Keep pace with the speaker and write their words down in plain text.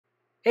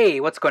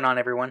Hey, what's going on,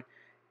 everyone?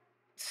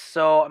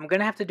 So, I'm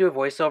gonna have to do a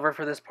voiceover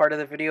for this part of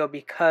the video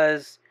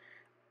because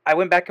I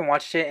went back and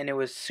watched it and it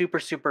was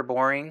super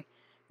boring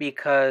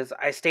because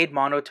I stayed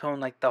monotone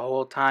like the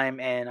whole time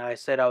and I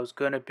said I was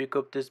gonna pick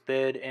up this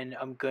bed and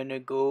I'm gonna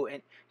go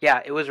and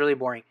yeah, it was really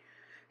boring.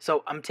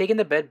 So, I'm taking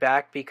the bed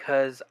back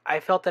because I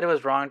felt that it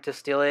was wrong to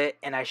steal it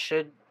and I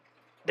should.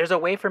 There's a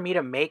way for me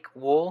to make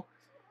wool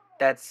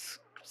that's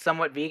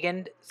somewhat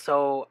vegan,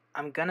 so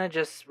I'm gonna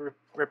just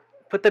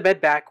put the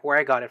bed back where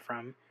I got it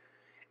from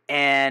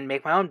and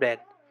make my own bed.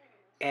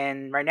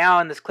 And right now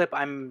in this clip,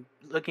 I'm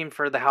looking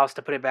for the house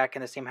to put it back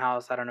in the same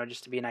house. I don't know,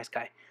 just to be a nice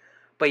guy.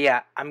 But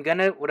yeah,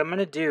 what I'm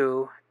gonna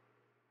do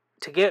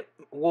to get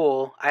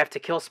wool, I have to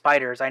kill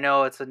spiders. I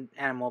know it's an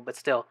animal, but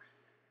still,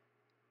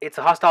 it's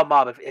a hostile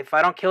mob. If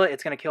I don't kill it,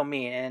 it's gonna kill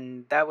me,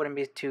 and that wouldn't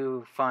be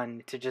too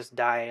fun to just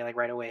die like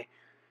right away.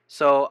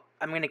 So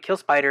I'm gonna kill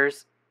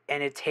spiders,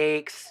 and it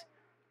takes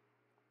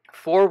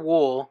four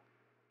wool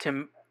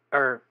to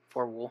or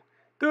four wool,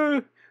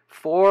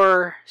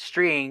 four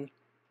string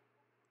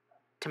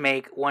to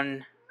make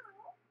one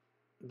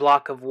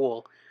block of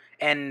wool,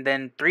 and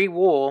then three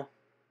wool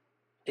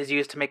is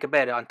used to make a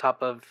bed on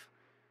top of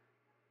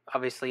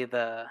obviously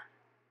the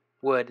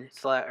wood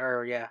slab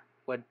or yeah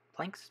wood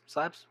planks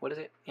slabs. What is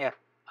it? Yeah,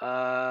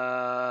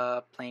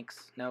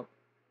 planks. No,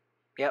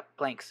 yep,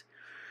 planks.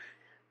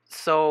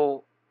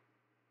 So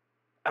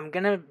I'm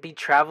gonna be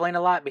traveling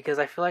a lot because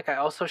I feel like I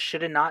also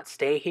should not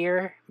stay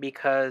here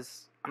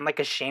because I'm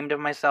like ashamed of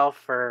myself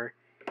for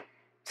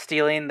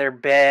stealing their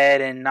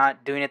bed and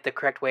not doing it the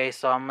correct way.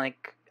 So I'm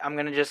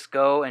gonna just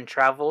go and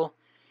travel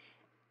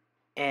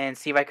and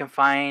see if I can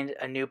find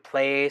a new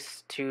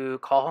place to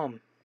call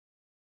home.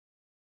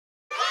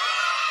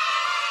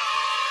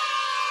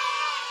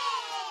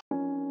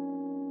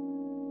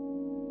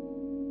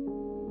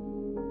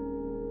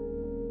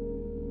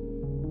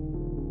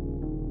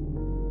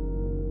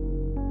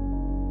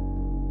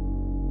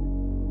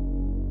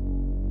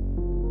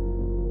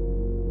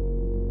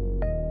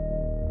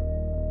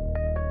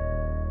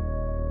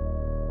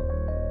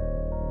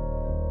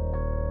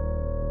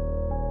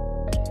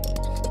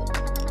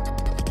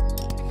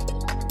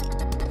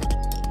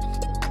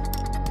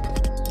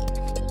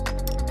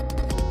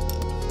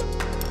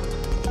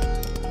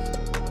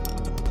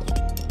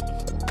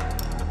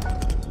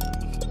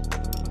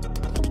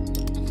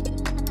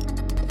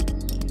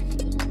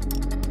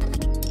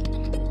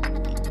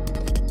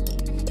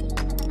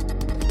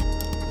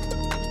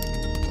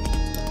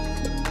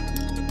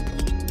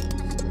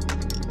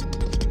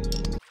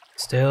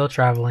 Still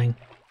traveling.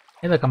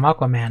 Hey, look, I'm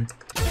Aquaman.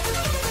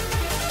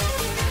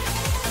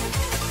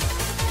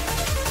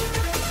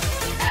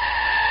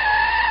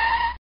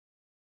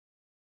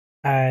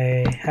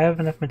 I have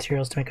enough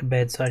materials to make a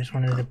bed, so I just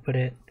wanted to put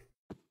it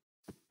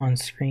on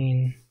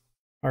screen,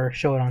 or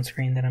show it on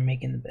screen that I'm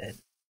making the bed.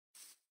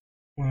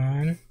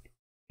 1,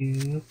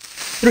 2,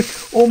 3.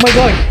 Oh my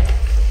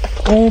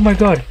god! Oh my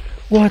god!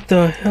 What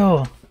the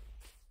hell?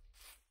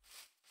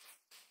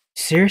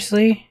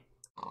 Seriously?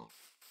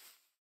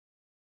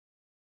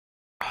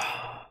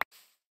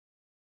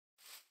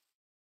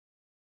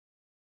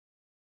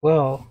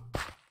 Well,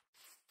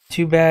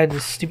 too bad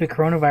this stupid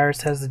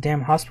coronavirus has the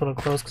damn hospital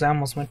closed because I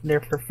almost went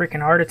there for a freaking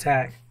heart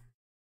attack.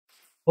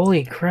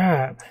 Holy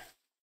crap.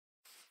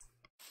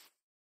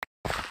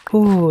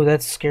 Ooh,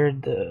 that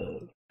scared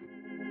the...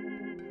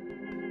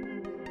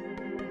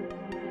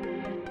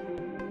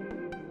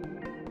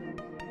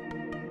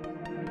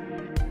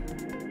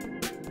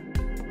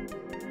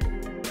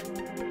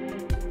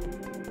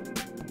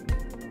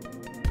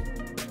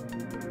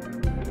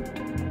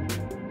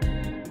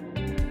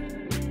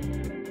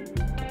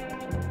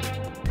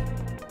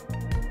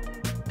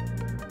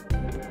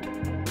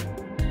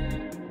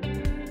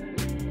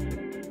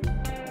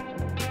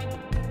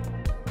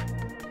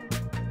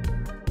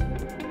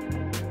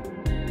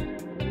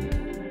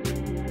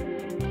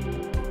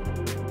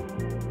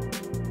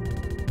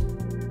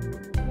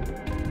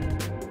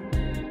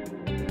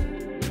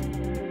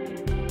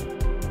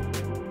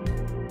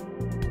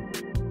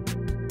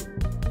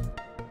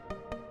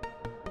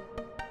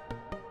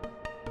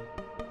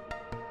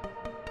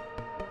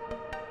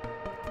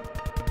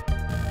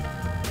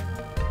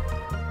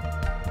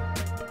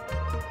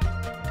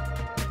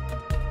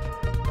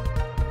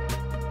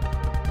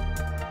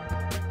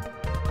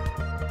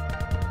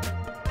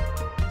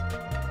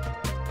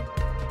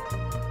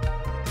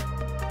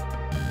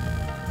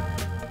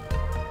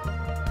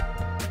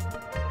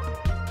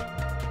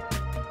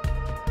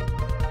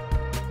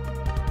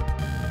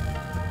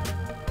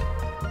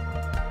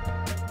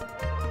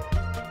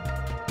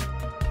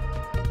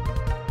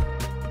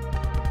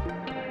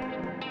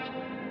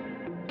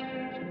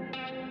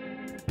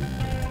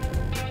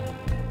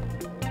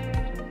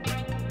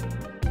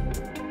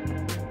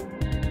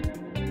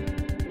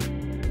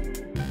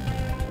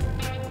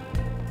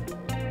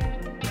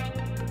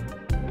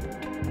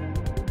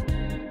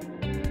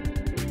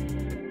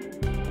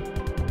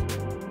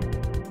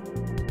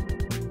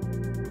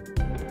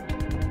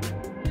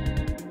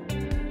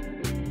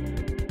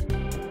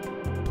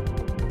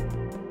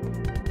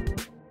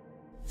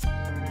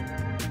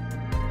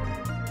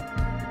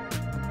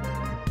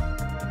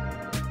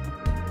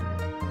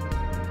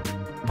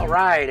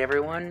 Alright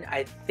everyone,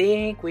 I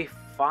think we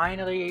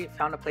finally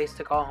found a place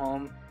to call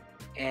home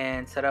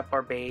and set up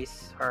our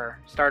base, or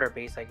start our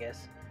base I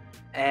guess.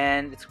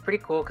 And it's pretty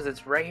cool because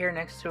it's right here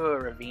next to a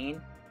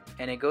ravine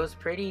and it goes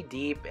pretty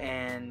deep,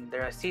 and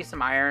there I see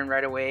some iron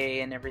right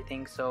away and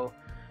everything, so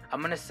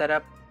I'm gonna set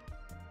up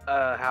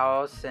a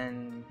house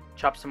and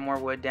chop some more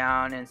wood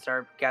down and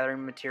start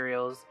gathering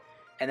materials,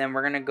 and then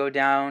we're gonna go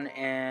down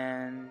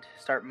and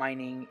start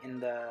mining in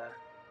the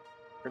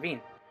ravine.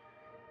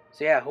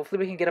 So yeah, hopefully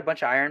we can get a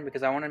bunch of iron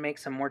because I want to make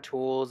some more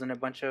tools and a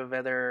bunch of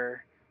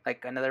other,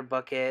 like another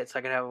bucket, so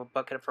I could have a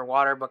bucket for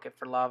water, bucket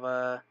for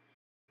lava.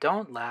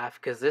 Don't laugh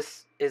because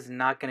this is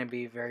not going to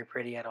be very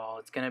pretty at all.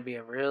 It's going to be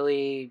a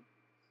really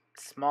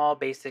small,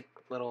 basic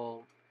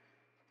little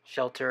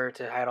shelter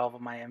to hide all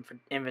of my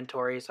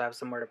inventory, so I have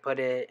somewhere to put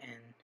it.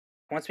 And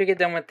once we get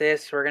done with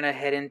this, we're going to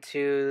head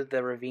into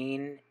the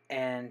ravine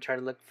and try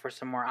to look for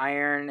some more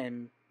iron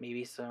and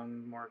maybe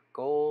some more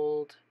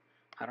gold.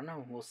 I don't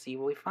know. We'll see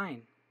what we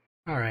find.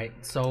 Alright,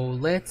 so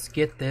let's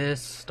get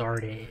this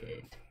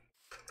started.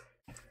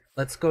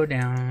 Let's go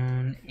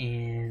down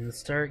and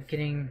start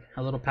getting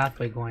a little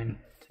pathway going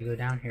to go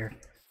down here.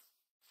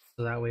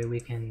 So that way we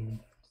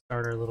can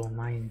start our little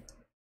mine.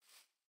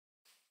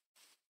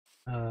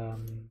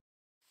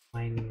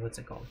 What's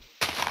it called?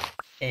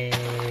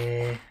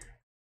 Like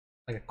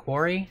a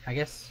quarry, I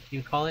guess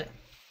you'd call it.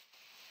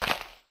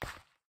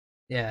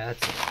 Yeah,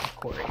 that's a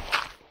quarry.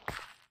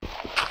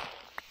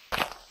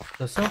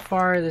 So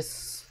far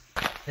this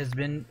has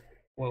been,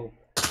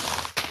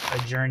 a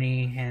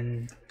journey,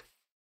 and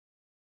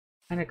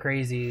kind of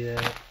crazy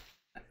that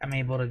I'm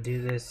able to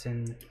do this,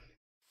 and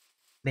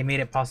they made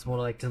it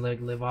possible to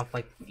live off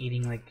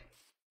eating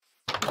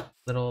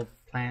little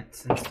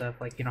plants and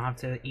stuff. Like you don't have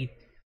to eat,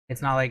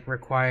 it's not like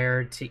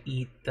required to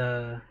eat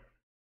the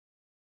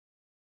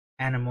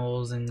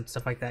animals and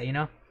stuff like that, you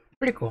know?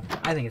 Pretty cool.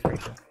 I think it's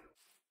pretty cool.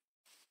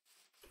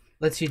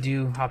 Lets you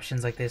do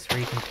options like this where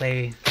you can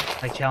play,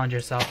 challenge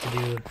yourself to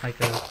do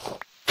a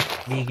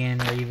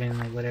vegan or even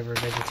whatever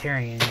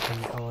vegetarian you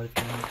can call it.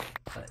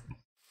 But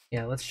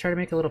yeah, let's try to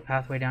make a little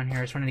pathway down here.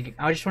 I just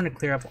wanted to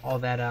clear up all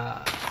that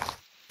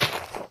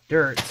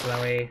dirt, so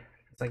that way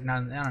it's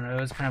not, I don't know,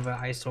 it was kind of an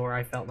eyesore,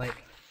 I felt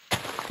like.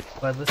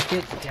 But let's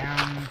get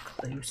down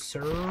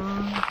closer.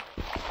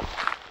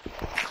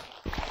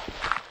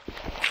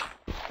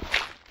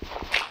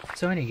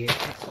 So anyways,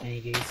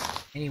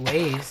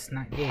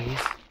 not gays,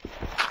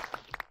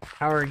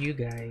 how are you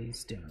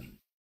guys doing?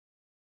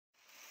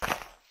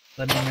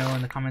 Let me know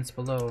in the comments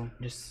below.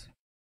 Just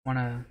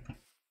wanna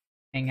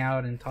hang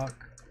out and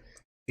talk.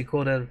 Be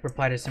cool to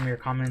reply to some of your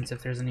comments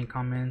if there's any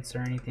comments or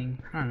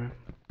anything. I don't know.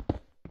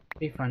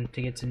 Be fun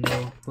to get to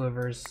know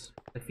whoever's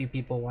the few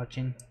people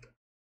watching.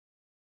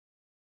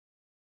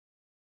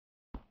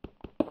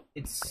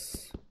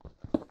 It's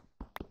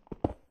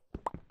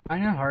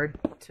kind of hard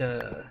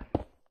to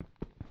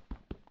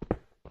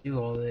do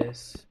all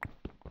this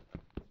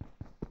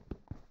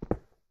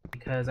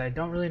because I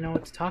don't really know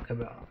what to talk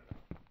about.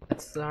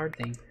 That's the hard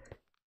thing.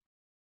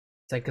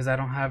 It's because I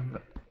don't have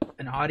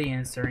an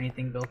audience or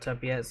anything built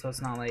up yet, so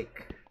it's not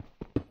like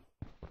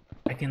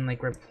I can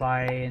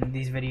reply in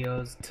these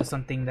videos to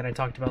something that I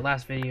talked about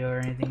last video or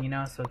anything, you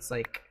know? So it's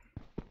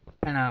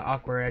kind of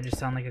awkward. I just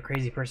sound like a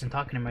crazy person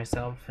talking to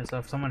myself, and so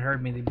if someone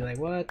heard me, they'd be like,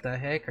 what the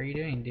heck are you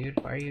doing, dude?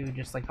 Why are you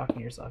just talking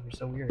to yourself? You're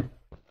so weird.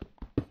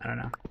 I don't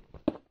know.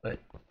 But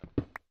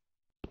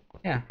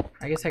yeah,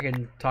 I guess I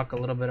can talk a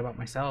little bit about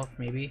myself,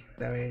 maybe.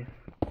 That way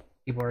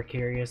people are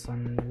curious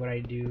on what I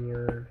do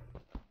or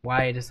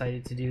why I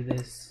decided to do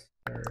this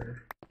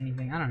or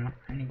anything. I don't know,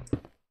 any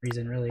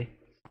reason really.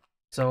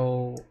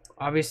 So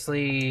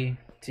obviously,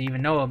 to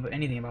even know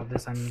anything about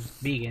this, I'm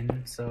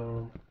vegan,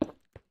 so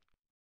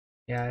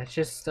yeah, it's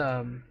just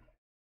I don't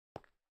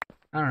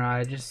know, I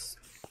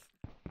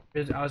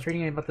was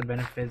reading about the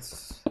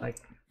benefits.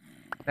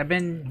 I've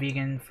been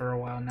vegan for a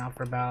while now,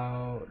 for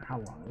about, how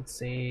long? Let's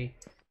say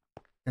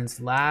since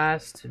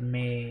last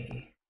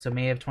May. So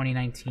May of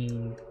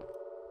 2019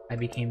 I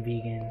became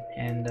vegan,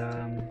 and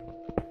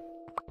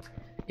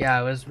yeah,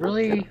 it was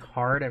really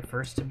hard at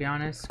first, to be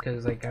honest,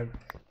 because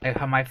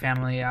how my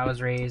family I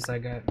was raised,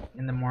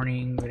 in the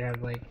morning we'd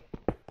have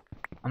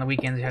on the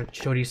weekends we have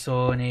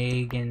chorizo and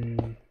egg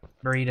and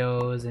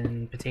burritos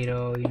and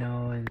potato, you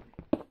know, and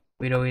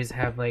we'd always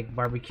have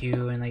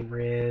barbecue and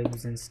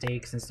ribs and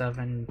steaks and stuff.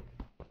 And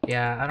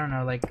yeah, I don't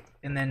know,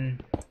 and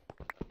then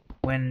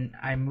when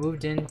I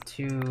moved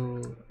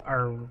into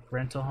our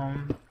rental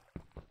home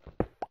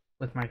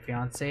with my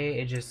fiance,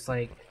 it just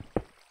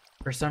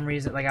for some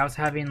reason I was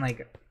having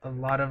a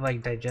lot of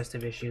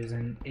digestive issues,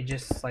 and it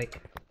just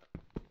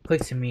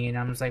clicked to me, and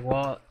I'm just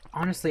well,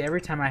 honestly,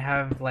 every time I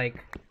have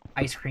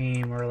ice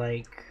cream or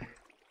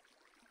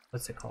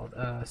what's it called,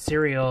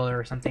 cereal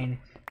or something,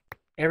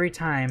 every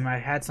time I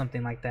had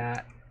something like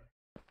that,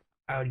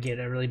 I would get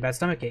a really bad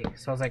stomach ache.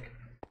 So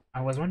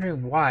I was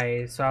wondering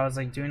why. So I was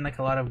doing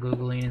a lot of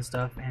googling and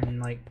stuff,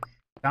 and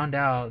found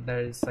out that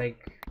it's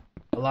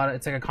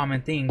it's a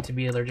common thing to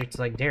be allergic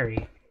to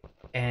dairy.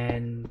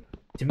 And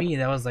to me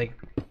that was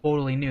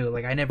totally new.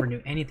 Like I never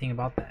knew anything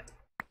about that.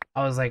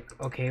 I was like,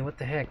 okay, what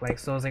the heck? Like,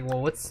 so I was like,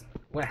 well,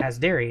 what has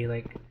dairy?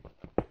 Like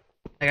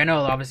I know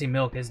obviously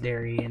milk is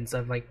dairy and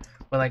stuff like,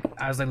 but like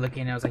I was like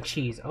looking and I was like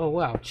cheese. Oh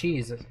wow,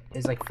 cheese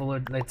is like full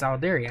of it's all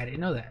dairy. I didn't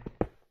know that.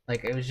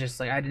 Like it was just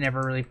like I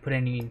never really put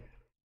any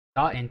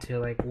thought into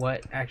like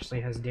what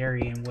actually has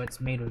dairy and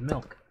what's made with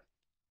milk.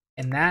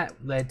 And that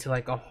led to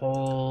like a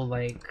whole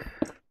like,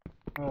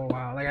 oh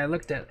wow, like I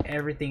looked at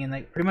everything and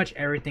like pretty much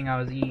everything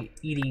I was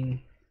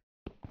eating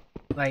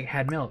like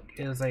had milk.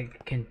 It was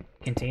like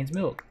contains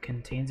milk,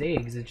 contains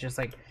eggs. It's just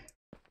like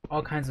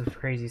all kinds of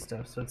crazy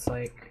stuff. So it's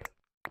like,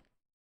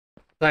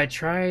 so I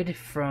tried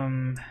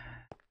from,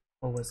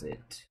 what was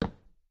it?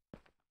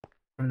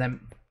 From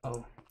them.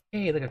 Oh,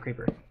 hey, look, a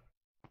creeper.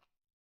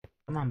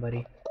 Come on,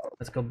 buddy.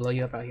 Let's go blow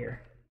you up out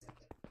here.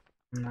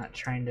 I'm not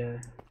trying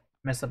to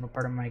mess up a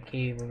part of my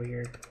cave over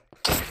here.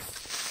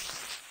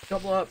 Go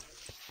blow up.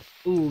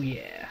 Ooh,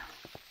 yeah.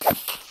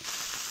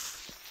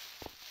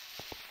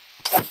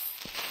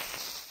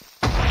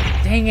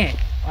 Dang it!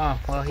 Oh,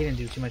 well, he didn't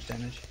do too much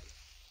damage.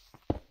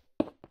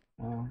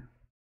 Well,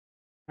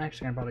 I'm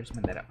actually gonna probably just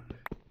mend that up.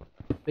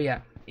 But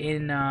yeah,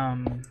 in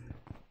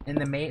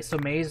the May, so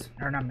May's,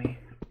 or not May,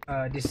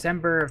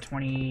 December of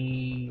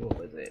what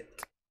was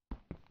it?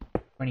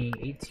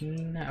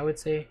 2018, I would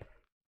say.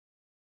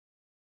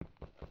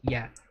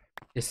 Yeah,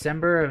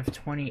 December of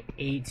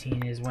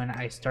 2018 is when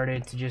I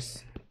started to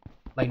just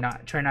like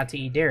try not to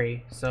eat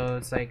dairy. So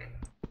it's like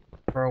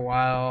for a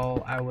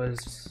while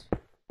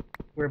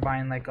we were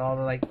buying like all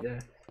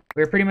the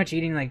we were pretty much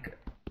eating like,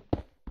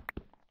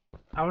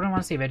 I wouldn't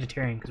want to say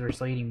vegetarian because we're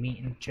still eating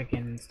meat and chicken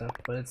and stuff,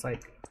 but it's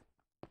like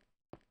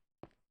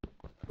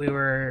we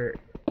were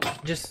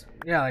just,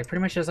 yeah, like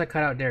pretty much just like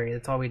cut out dairy.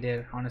 That's all we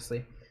did,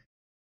 honestly.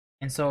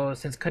 And so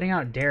since cutting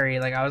out dairy,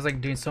 like I was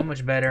like doing so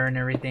much better and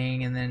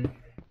everything, and then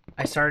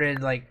I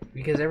started like,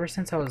 because ever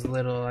since I was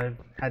little I've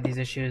had these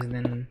issues, and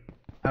then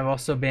I've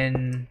also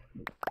been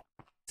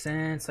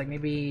since like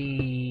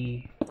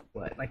maybe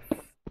what, like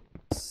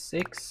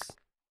six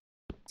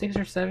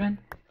or seven,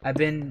 I've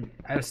been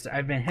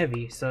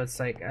heavy. So it's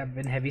like I've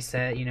been heavy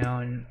set, you know,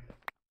 and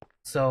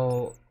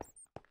so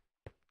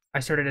I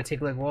started to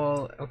take like,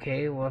 well,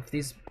 okay, well if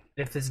this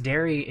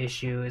dairy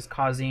issue is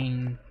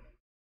causing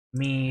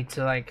me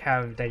to like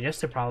have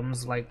digestive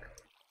problems, like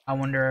I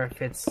wonder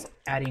if it's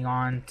adding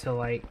on to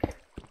like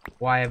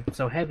why I'm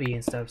so heavy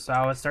and stuff. So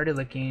I started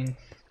looking,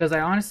 because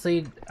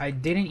I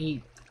didn't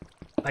eat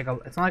like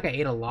it's not like I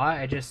ate a lot.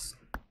 I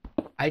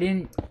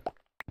didn't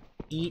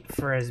eat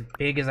for as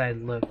big as I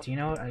looked. You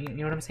know what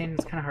I'm saying?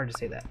 It's kind of hard to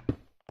say that.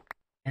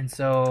 And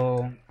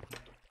so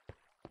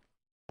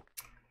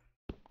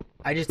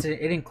it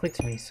didn't click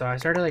to me. So I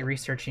started like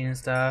researching and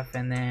stuff,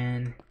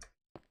 and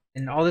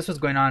all this was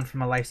going on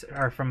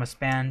from a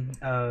span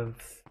of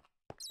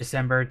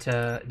December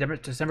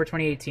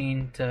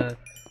 2018 to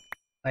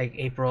like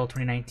April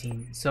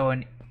 2019. So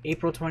in late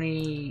April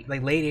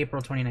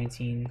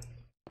 2019,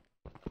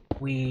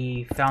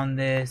 we found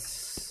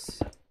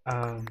this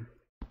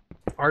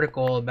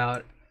article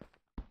about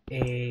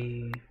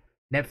a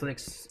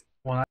Netflix,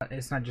 well,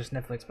 it's not just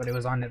Netflix, but it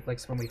was on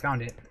Netflix when we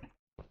found it,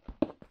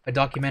 a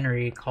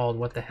documentary called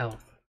What the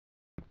Health.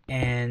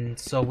 And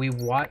so we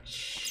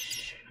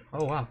watch,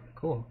 oh wow,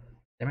 cool,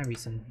 there might be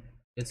some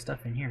good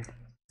stuff in here.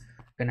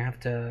 Gonna have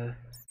to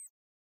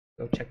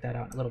go check that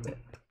out in a little bit.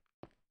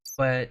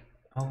 But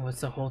oh, what's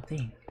the whole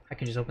thing? I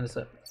can just open this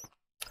up.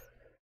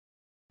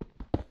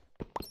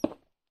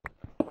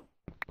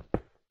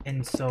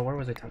 And so where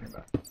was I talking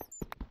about?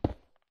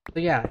 So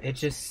yeah, it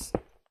just,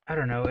 I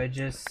don't know,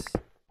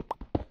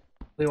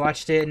 we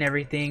watched it and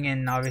everything,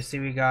 and obviously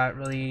we got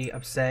really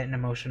upset and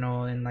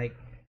emotional, and like,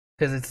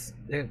 because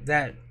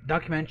that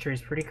documentary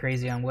is pretty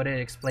crazy on what it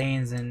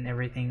explains and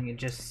everything. It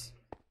just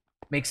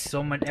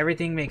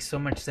everything makes so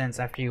much sense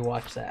after you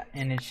watch that,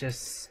 and it's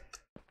just,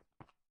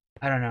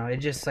 I don't know, it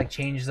just like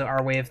changed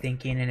our way of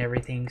thinking and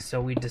everything. So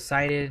we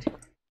decided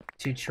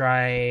to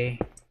try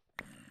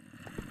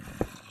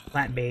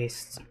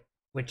plant-based,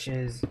 which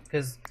is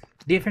because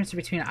the difference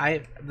between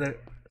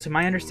to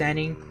my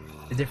understanding,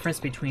 the difference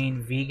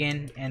between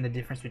vegan and the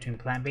difference between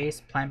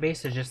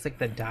plant-based is just like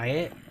the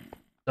diet,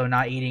 so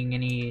not eating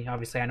any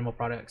obviously animal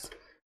products.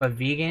 But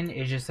vegan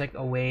is just like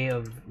a way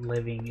of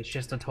living. It's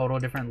just a total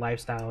different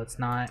lifestyle. It's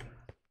not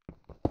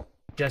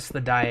just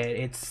the diet.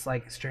 It's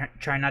like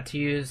trying not to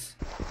use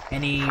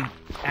any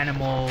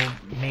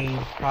animal-made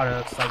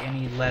products, like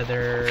any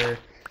leather,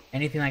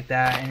 anything like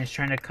that. And it's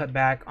trying to cut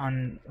back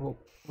on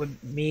what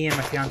me and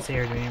my fiance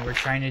are doing. We're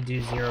trying to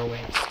do zero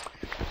waste.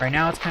 Right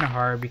now it's kind of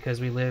hard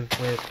because we live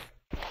with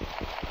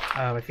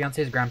my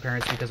fiance's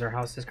grandparents because our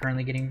house is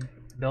currently getting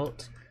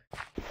built.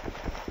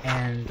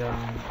 And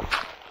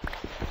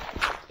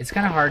it's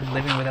kind of hard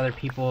living with other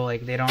people.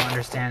 Like, they don't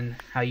understand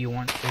how you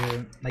want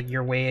to, like,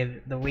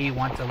 the way you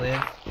want to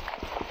live.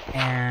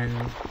 And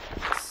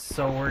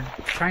so we're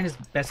trying as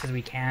best as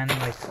we can.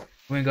 Like,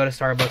 when we go to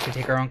Starbucks, we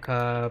take our own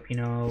cup, you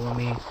know.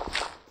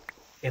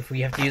 If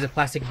we have to use a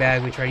plastic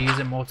bag, we try to use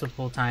it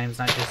multiple times,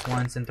 not just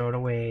once and throw it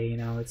away, you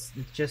know. It's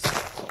just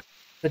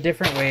a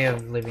different way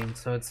of living.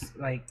 So it's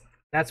like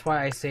that's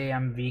why I say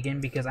I'm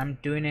vegan, because I'm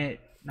doing it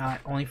not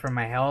only for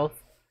my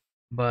health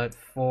but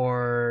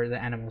for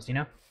the animals, you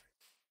know?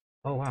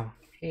 Oh wow.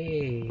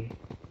 Hey,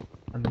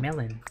 a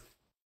melon.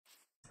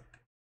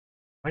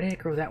 Why did it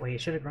grow that way?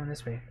 It should have grown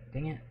this way.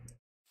 Dang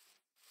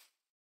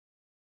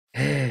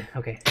it.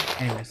 Okay,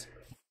 anyways.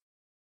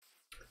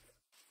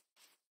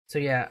 So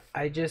yeah,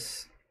 I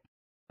just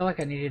felt like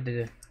I needed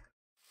to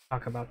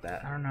talk about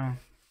that. I don't know. I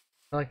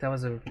feel like that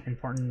was an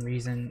important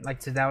reason.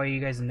 Like, so that way you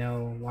guys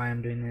know why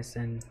I'm doing this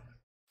and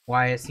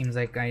why it seems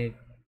like I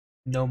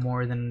know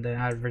more than the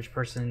average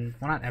person.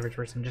 Well, not average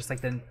person, just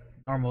like the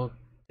normal,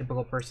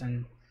 typical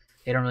person.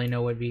 They don't really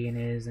know what vegan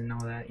is and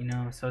all that, you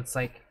know? So it's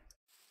like,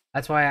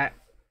 that's why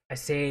I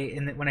say,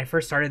 when I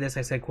first started this,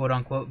 I said quote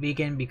unquote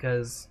vegan,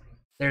 because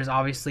there's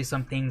obviously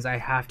some things I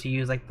have to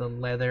use, like the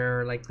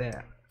leather, like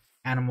the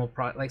animal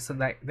like so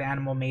that the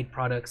animal made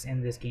products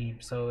in this game.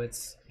 So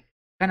it's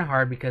kind of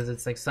hard because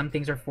it's like some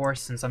things are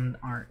forced and some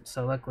aren't.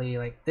 So luckily,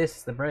 like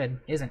this, the bread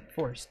isn't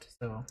forced.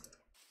 So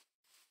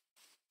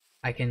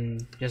I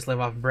can just live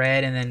off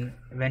bread, and then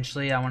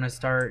eventually I want to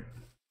start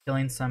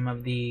killing some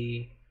of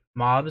the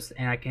mobs,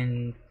 and I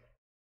can.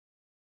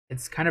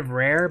 It's kind of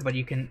rare, but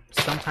you can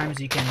sometimes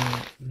you can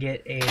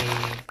get a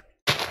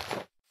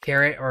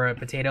carrot or a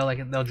potato,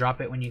 like they'll drop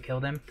it when you kill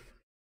them.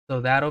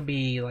 So that'll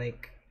be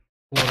like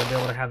cool to be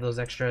able to have those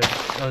extra,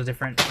 those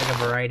different, like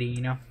a variety,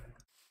 you know.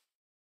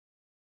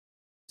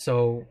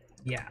 So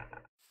yeah,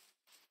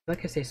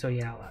 like I say, so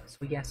yeah, so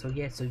yeah, so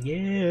yeah, so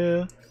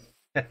yeah.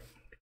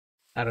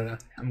 I don't know,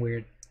 I'm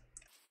weird.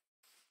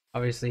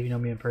 Obviously, if you know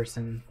me in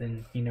person,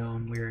 then you know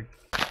I'm weird.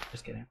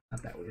 Just kidding,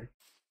 not that weird.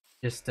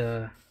 Just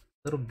a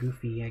little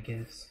goofy, I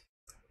guess.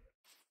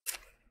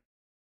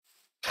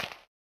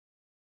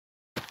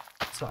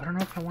 So I don't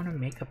know if I want to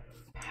make a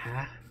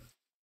path.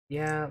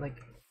 Yeah, like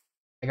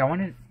I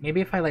want to,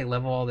 maybe if I like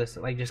level all this,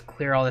 like just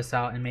clear all this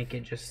out and make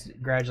it just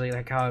gradually,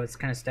 like how it's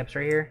kind of steps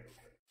right here.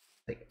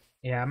 Like,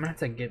 yeah, I'm gonna have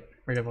to get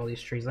rid of all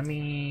these trees. Let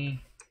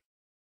me.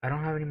 I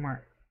don't have any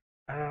more.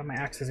 My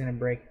axe is gonna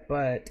break,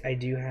 but I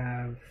do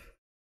have.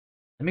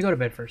 Let me go to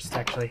bed first,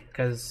 actually,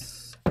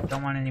 because I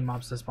don't want any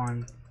mobs to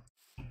spawn.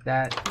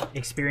 That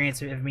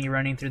experience of me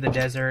running through the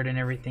desert and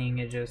everything,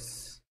 it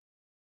just.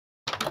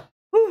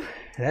 Whew,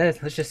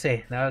 let's just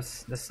say that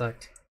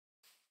sucked.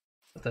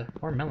 What the?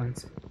 More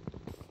melons.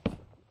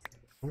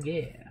 Oh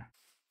yeah,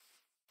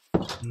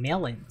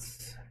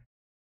 melons.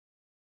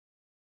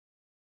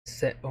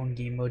 Set own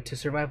game mode to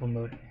survival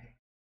mode.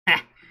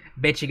 Ha!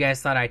 Bet you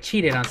guys thought I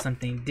cheated on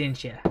something,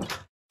 didn't you?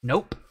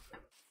 Nope.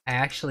 I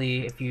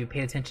actually, if you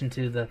paid attention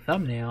to the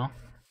thumbnail,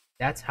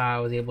 that's how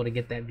I was able to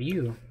get that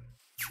view.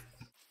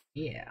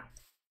 Yeah.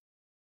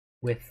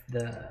 With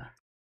the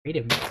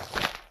creative mode.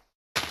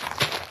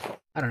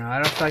 I don't know.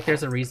 I don't feel like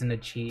there's a reason to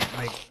cheat.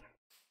 Like,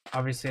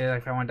 obviously,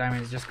 like, if I want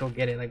diamonds, just go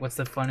get it. Like, what's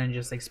the fun in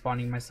just, like,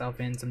 spawning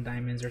myself in some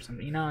diamonds or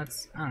something? You know,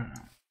 it's, I don't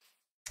know.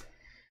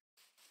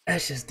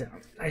 That's just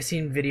dumb. I've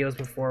seen videos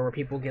before where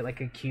people get,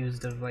 like,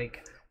 accused of,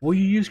 like, well,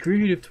 you use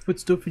creative to put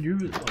stuff in your...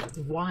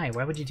 Why?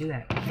 Why would you do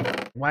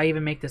that? Why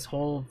even make this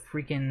whole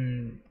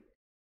freaking...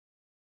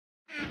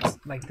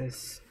 like,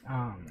 this,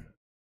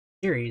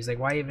 series? Like,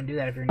 why even do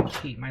that if you're gonna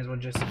cheat? Might as well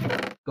just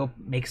go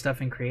make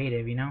stuff in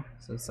creative, you know?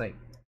 So it's like...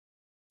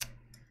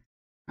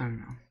 I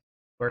don't know.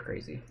 We're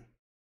crazy.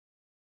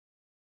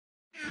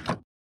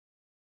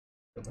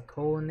 Put the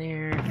coal in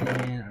there,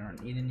 and I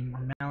don't need any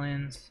more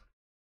melons.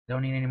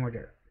 Don't need any more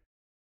dirt.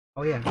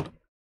 Oh yeah.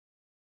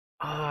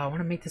 Oh, I want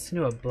to make this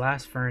into a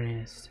blast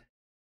furnace.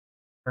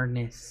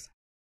 Let's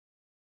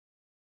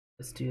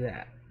do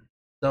that.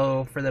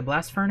 So for the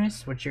blast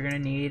furnace, what you're gonna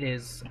need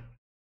is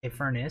a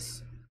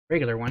furnace,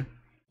 regular one,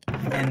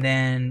 and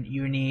then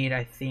you need,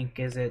 I think,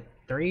 is it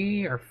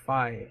 3 or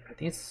 5? I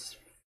think it's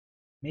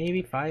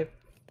maybe 5.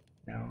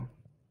 No.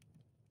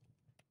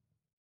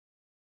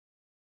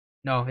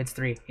 No, it's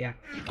 3. Yeah.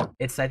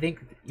 It's, I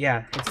think,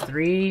 yeah, it's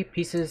 3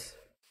 pieces.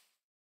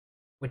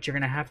 What you're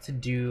gonna have to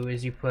do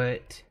is you're gonna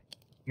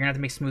have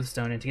to make smooth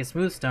stone, and to get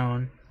smooth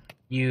stone,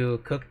 you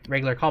cook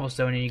regular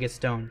cobblestone and you get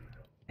stone.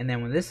 And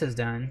then when this is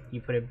done,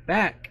 you put it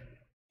back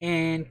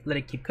and let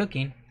it keep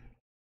cooking.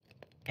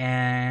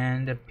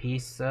 And a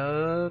piece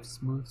of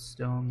smooth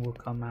stone will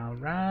come out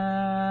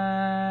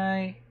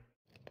right.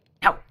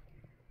 Ow!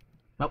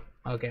 Oh,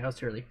 okay, that was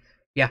too early.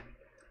 Yeah,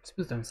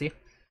 smooth stone, see?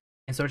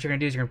 And so what you're gonna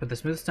do is you're gonna put the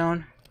smooth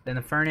stone, then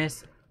the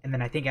furnace, and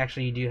then I think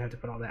actually you do have to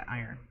put all that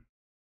iron.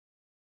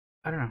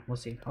 I don't know, we'll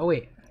see. Oh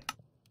wait,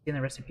 in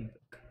the recipe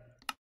book.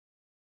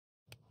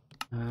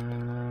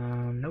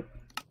 Nope.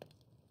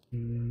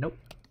 Nope.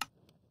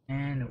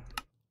 And nope.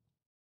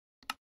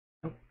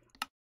 Nope.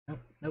 Nope.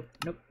 Nope.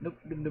 Nope. Nope. Nope.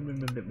 Nope.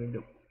 Nope. Nope. Nope.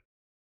 Nope.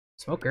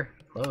 Smoker.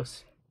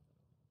 Close.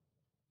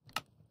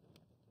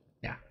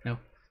 Yeah. No.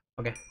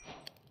 Okay.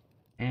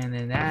 And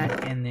then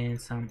that, and then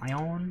some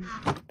iron.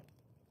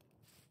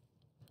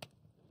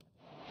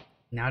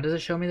 Now does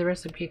it show me the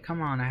recipe?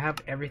 Come on, I have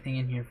everything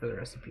in here for the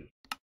recipe.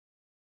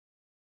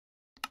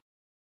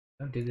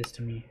 Don't do this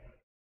to me.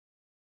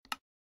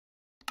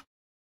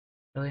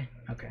 Really?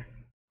 Okay.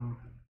 Oh.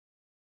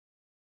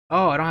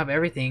 Oh, I don't have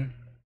everything.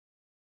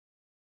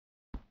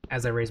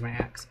 As I raise my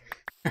axe.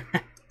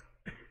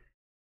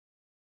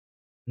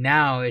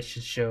 Now it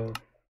should show.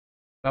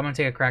 I'm gonna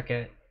take a crack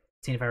at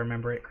seeing if I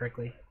remember it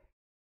correctly.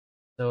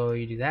 So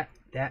you do that,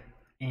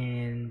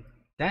 and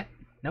that.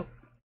 Nope.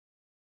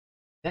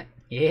 That.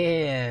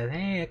 Yeah,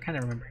 hey, I kind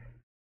of remember.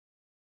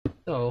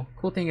 So,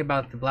 cool thing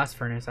about the blast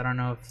furnace, I don't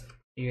know if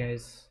you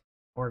guys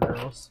or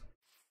girls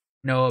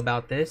know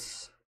about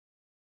this.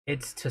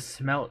 It's to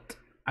smelt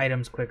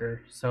items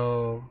quicker.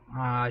 So,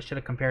 I should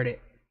have compared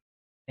it.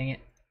 Dang it.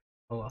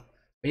 Oh well.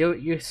 But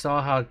you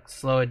saw how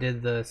slow it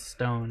did the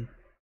stone.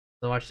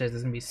 So watch this.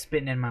 It's gonna be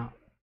spitting in my mouth.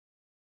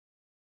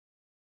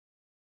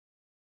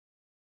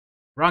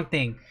 Wrong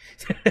thing.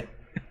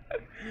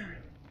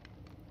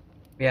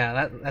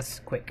 Yeah, that's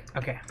quick.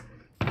 Okay.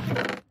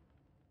 I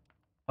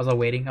was all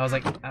waiting. I was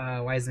like,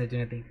 why isn't it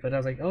doing anything? But I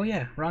was like, oh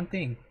yeah, wrong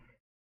thing.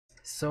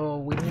 So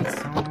we need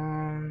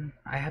some.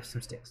 I have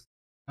some sticks.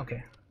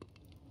 Okay.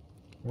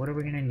 What are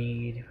we gonna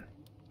need?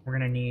 We're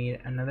gonna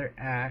need another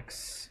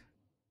axe.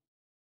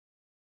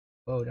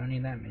 Oh, don't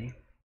need that many.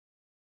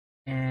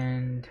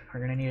 And we're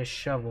gonna need a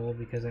shovel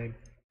because I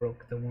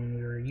broke the one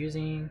we were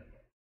using.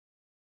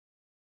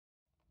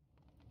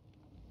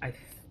 I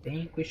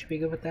think we should be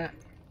good with that.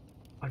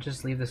 I'll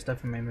just leave this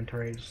stuff in my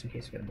inventory just in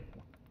case we gotta.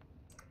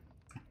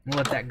 We'll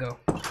let that go.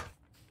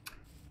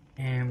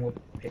 And we'll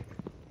pick.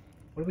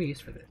 What do we use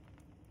for this?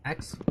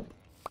 Axe?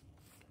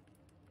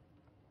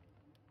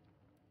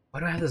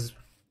 Why do I have this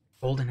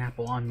golden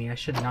apple on me? I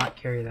should not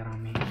carry that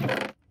on me.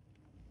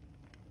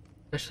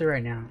 Especially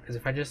right now. Because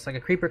if I just, like, a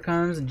creeper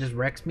comes and just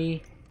wrecks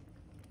me.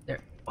 There.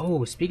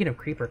 Oh, speaking of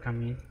creeper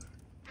coming.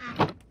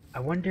 I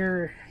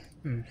wonder.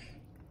 I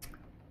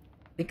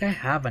think I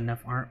have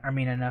enough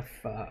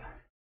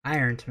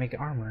iron to make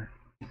armor.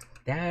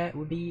 That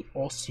would be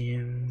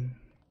awesome.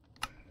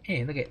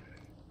 Hey, look at.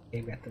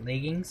 Okay, we got the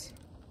leggings.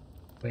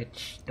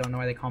 Which, don't know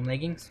why they call them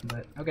leggings,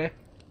 but okay.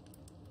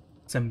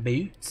 Some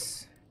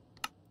boots.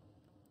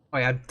 Oh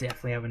yeah, I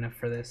definitely have enough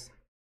for this.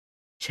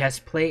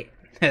 Chest plate.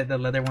 The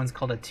leather one's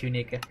called a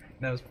tunica.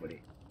 That was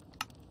funny.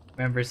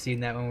 Remember seeing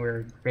that when we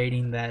were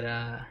raiding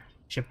that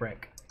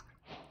shipwreck.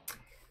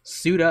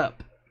 Suit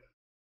up.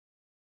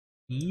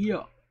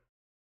 Yeah.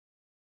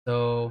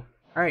 So,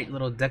 alright,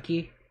 little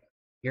ducky.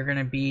 You're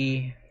gonna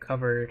be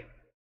covered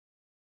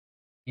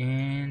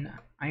in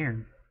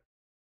iron.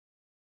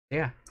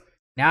 Yeah.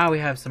 Now we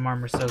have some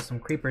armor so some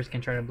creepers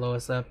can try to blow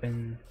us up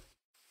and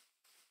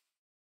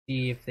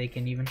see if they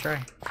can even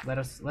try.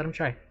 Let them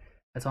try.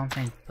 That's all I'm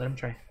saying. Let them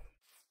try.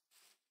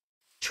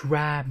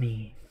 Try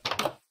me.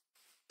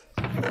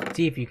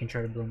 See if you can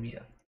try to blow me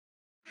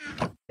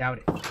up. Doubt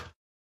it.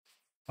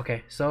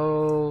 Okay,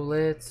 so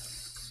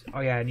let's. Oh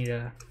yeah, I need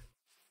to.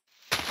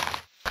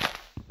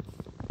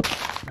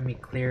 Let me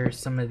clear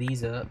some of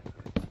these up.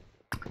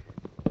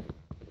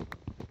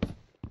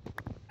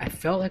 I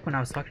felt like when I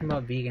was talking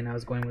about vegan, I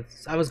was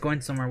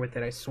going somewhere with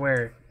it. I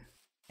swear,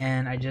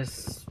 and I don't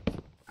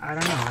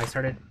know. I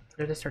started. What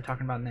did I start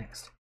talking about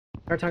next?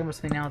 Start talking about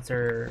something else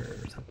or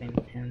something,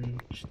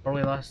 and just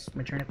totally lost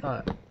my train of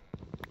thought.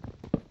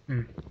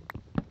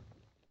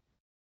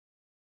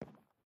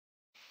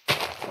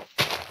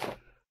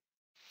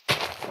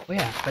 Well,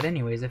 yeah, but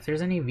anyways, if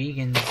there's any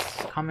vegans,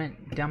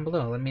 comment down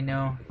below. Let me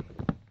know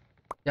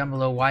down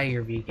below why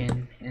you're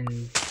vegan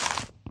and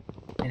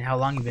how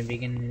long you've been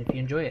vegan and if you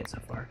enjoy it so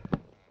far.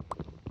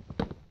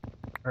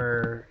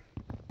 Or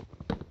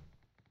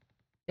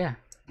yeah,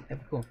 that'd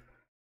be cool.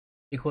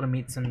 Be cool to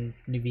meet some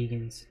new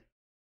vegans.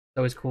 It's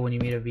always cool when you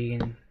meet a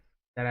vegan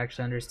that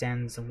actually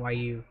understands why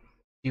you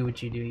do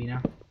what you do, you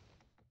know?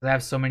 'Cause I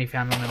have so many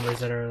family members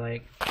that are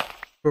like,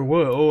 for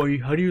what? Oh,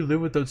 how do you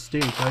live without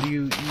steak? How do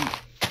you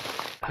eat?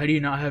 How do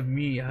you not have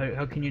meat?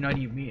 How can you not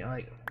eat meat?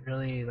 Like,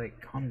 really,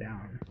 like, calm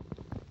down.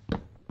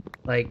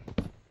 Like,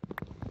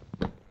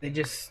 they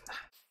just,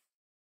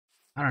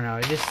 I don't know,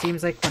 it just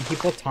seems like when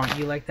people taunt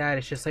you like that,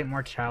 it's just like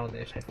more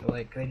childish. I feel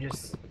like they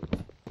just,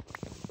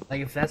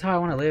 like, if that's how I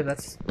want to live,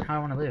 that's how I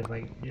want to live.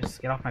 Like,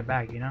 just get off my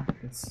back, you know?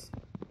 It's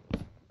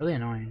really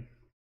annoying.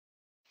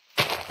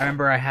 I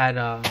remember I had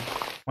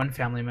one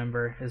family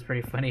member, it was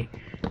pretty funny.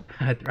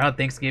 Around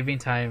Thanksgiving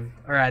time,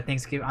 or on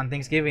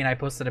Thanksgiving, I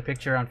posted a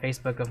picture on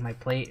Facebook of my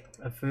plate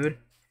of food.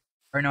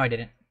 Or no, I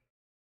didn't.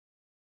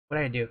 What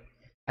did I do?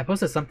 I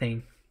posted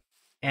something,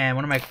 and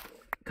one of my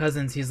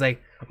cousins, he's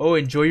like, "Oh,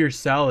 enjoy your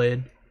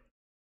salad,"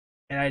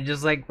 and I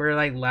just like we're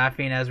like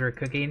laughing as we're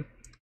cooking,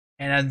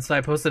 and then so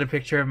I posted a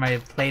picture of my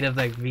plate of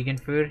like vegan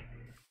food,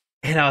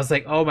 and I was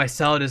like, "Oh, my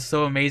salad is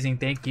so amazing,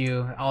 thank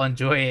you, I'll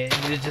enjoy it."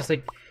 And it was just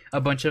like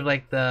a bunch of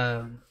like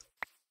the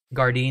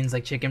Gardeins,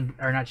 like chicken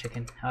or not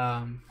chicken,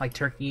 like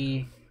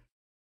turkey,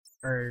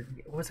 or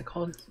what's it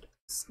called?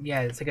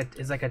 Yeah, it's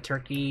like a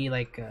turkey,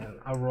 like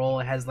a roll.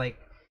 It has like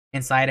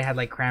inside it had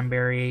like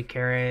cranberry,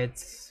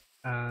 carrots,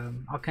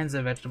 all kinds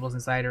of vegetables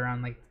inside.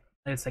 Around like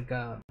it's like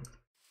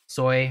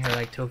soy or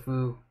like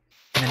tofu,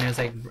 and then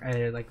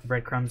there's like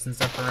breadcrumbs and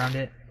stuff around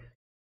it.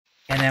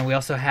 And then we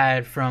also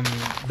had from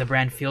the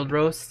brand Field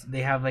Roast.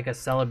 They have like a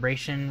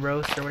celebration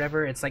roast or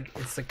whatever. It's like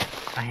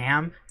a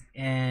ham.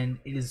 and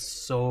it is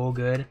so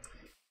good.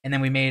 And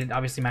then we made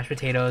obviously mashed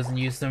potatoes and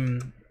used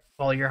some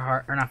follow your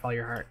heart, or not follow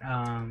your heart.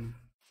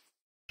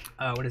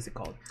 What is it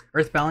called?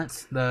 Earth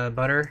Balance, the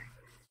butter,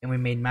 and we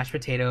made mashed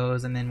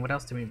potatoes. And then what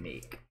else did we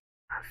make?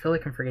 I feel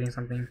like I'm forgetting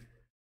something.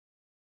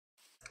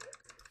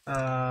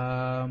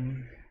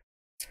 And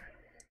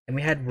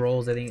we had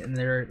rolls, I think, and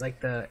they're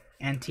like the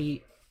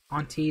aunties,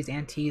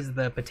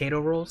 the potato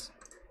rolls.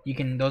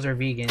 Those are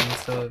vegan,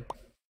 so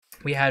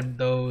we had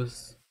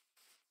those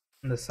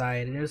on the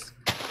side, and it was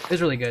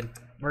really good.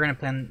 We're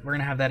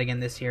gonna have that again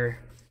this year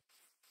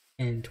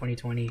in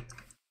 2020.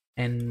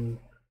 And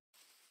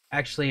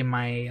actually,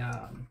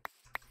 my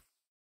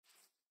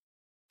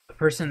the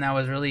person that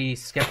was really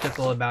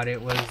skeptical about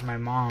it was my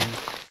mom,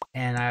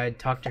 and I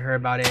talked to her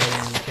about it,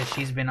 and because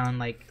she's been on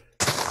like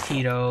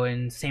keto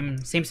and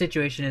same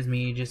situation as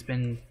me, just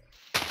been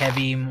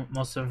heavy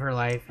most of her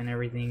life and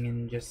everything,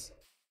 and just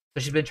so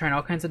she's been trying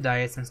all kinds of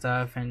diets and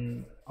stuff,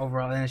 and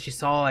overall, and she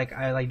saw like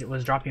I like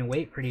was dropping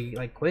weight pretty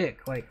like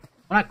quick, like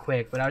well, not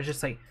quick, but I was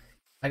just like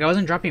I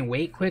wasn't dropping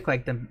weight quick,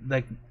 like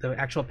the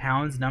actual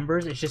pounds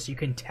numbers. It's just you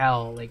can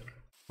tell like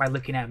by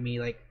looking at me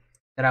like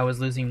that I was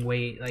losing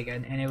weight, like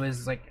and it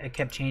was like it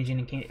kept changing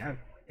and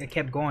it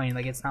kept going.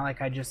 Like it's not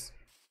like I just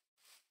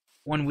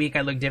one week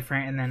I looked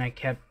different and then I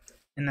kept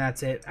and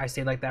that's it. I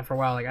stayed like that for a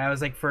while. Like I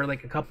was like for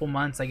like a couple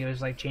months, like it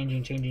was like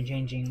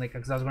changing, like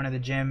because I was going to the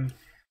gym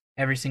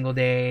every single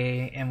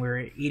day and we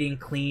were eating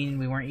clean.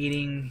 We weren't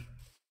eating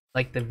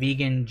like the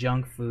vegan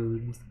junk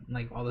food,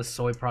 like all the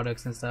soy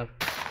products and stuff.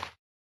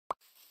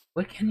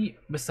 What can you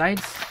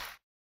besides?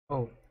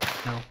 Oh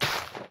no,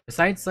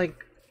 besides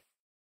like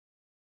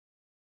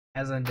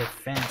as a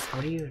defense,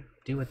 what do you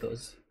do with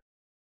those?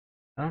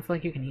 I don't feel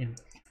like you can eat them.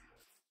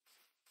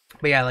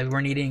 But yeah, like we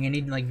weren't eating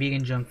any like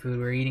vegan junk food.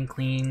 We were eating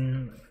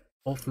clean,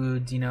 whole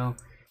foods,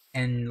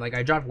 and like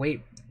I dropped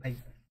weight like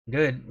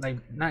good, like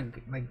not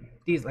like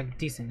these like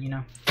decent,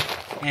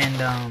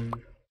 and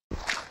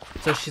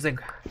so she's like,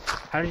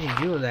 how did you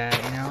do that,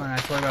 And I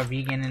told her about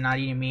vegan and not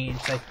eating meat, and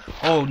she's like,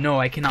 oh no,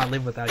 I cannot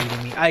live without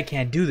eating meat. I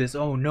can't do this.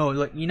 Oh no,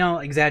 like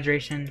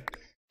exaggeration,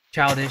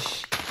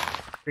 childish,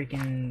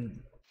 freaking.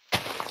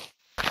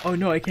 Oh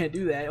no, I can't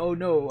do that. Oh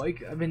no,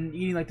 I've been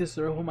eating like this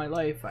my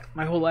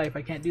whole life.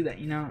 I can't do that.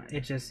 It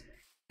just,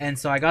 and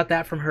so I got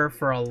that from her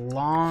for a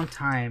long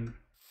time.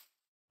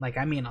 Like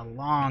I mean, a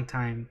long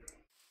time.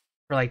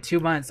 For like 2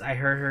 months, I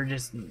heard her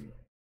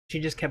she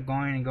just kept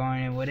going and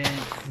going and wouldn't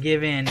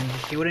give in. And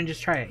she wouldn't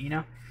just try it,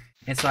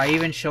 And so I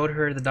even showed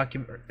her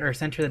the or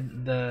sent her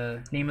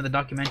the name of the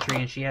documentary,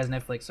 and she has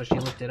Netflix, so she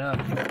looked it up,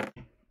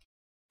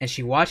 and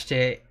she watched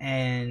it,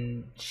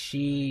 and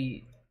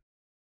she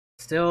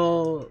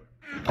still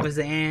was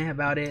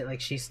about it. Like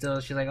she's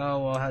like, oh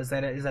well, is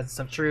that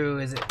stuff true?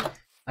 Is it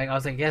like I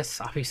was like, yes,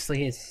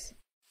 obviously it's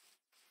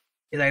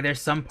like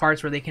there's some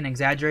parts where they can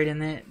exaggerate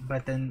in it,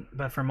 but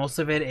for most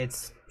of it,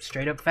 it's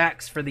straight up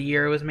facts for the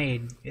year it was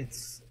made.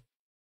 It's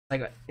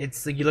like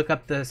you look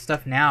up the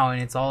stuff now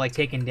and it's all like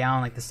taken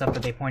down, like the stuff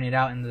that they pointed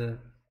out in the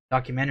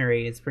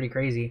documentary. It's pretty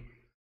crazy,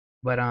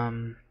 but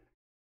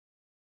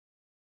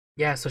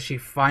yeah. So she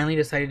finally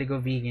decided to go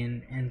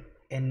vegan,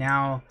 and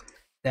now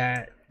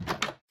that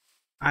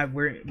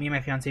me and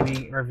my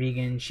fiance are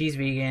vegan. She's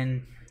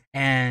vegan,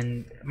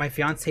 and my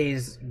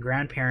fiance's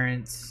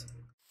grandparents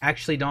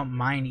actually don't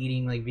mind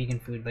eating like vegan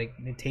food. Like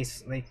it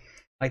tastes like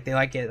they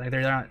like it. Like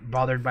they're not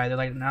bothered by it. They're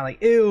like not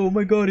like, ew, oh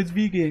my god, it's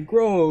vegan,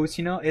 gross.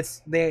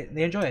 It's they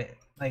enjoy it.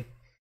 Like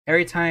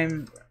every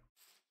time,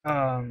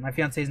 my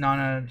fiance's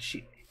nana,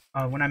 she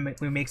when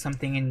we make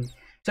something and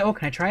so, oh,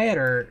 can I try it,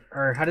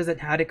 or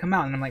how'd it come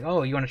out? And I'm like,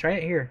 oh, you want to try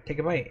it? Here, take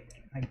a bite.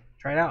 Like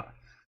try it out.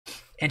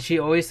 And she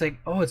always like,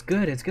 oh, it's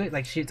good,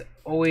 like she's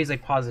always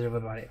like positive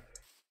about it.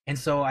 And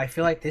so I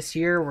feel like this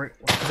year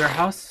cause our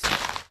house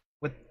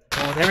with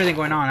everything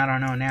going on, I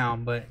don't know now,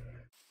 but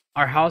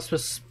our house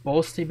was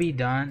supposed to be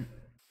done.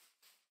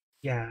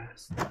 Yeah,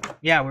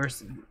 we're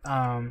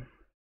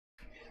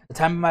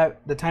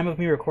the time of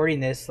me recording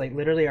this, like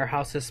literally our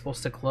house is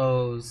supposed to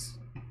close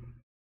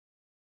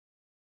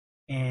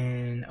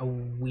in a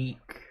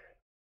week.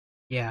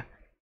 Yeah,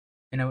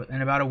 in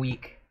about a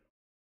week,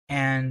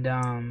 and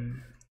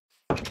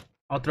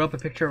I'll throw up a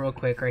picture real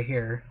quick right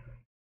here.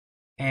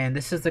 And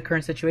this is the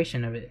current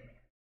situation of it.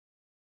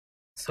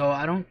 So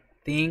I don't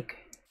think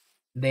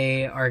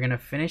they are gonna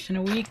finish in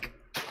a week.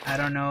 I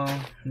don't know.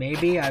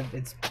 Maybe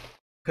it's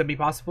could be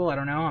possible. I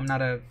don't know. I'm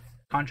not a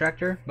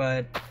contractor,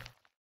 but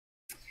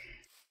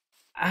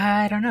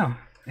I don't know.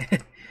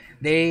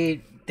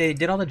 they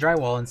did all the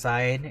drywall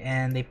inside,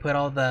 and they put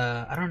all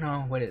the, I don't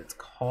know what it's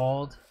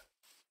called.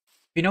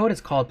 If you know what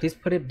it's called, please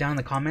put it down in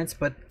the comments.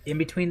 But in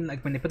between,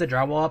 like when they put the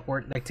drywall up,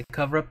 or like to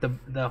cover up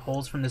the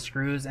holes from the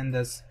screws and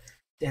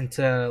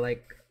to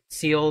like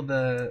seal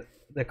the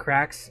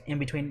cracks in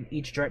between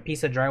each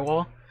piece of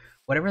drywall,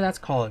 whatever that's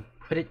called,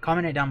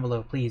 comment it down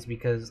below, please,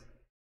 because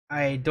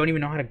I don't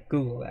even know how to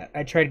Google that.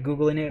 I tried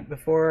Googling it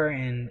before,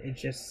 and it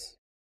just,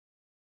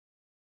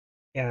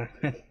 yeah,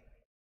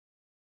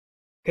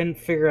 couldn't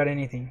figure out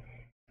anything.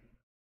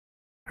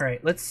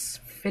 Alright, let's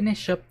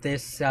finish up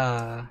this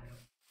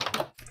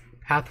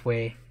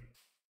pathway.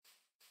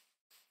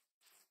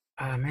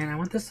 Man, I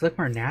want this to look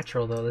more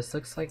natural though. This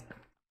looks like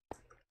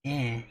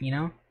you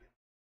know?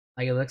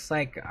 Like it looks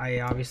like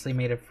I obviously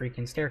made a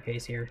freaking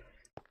staircase here.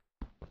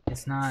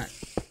 It's not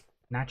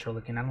natural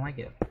looking, I don't like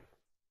it.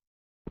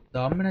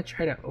 So I'm gonna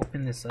try to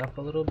open this up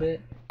a little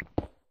bit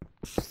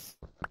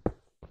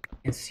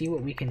and see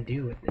what we can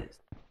do with this.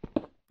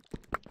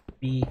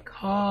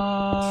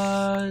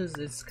 Because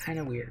it's kind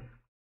of weird.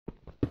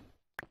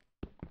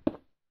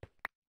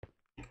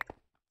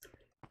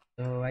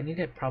 So I need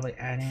to probably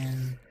add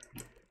in...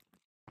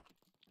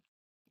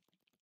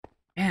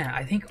 Man,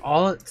 I think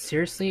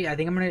seriously, I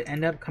think I'm gonna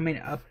end up coming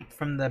up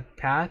from the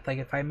path, like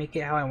if I make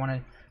it how I want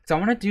to, because I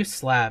want to do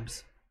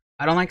slabs.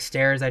 I don't like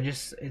stairs,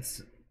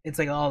 it's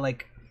like all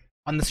like,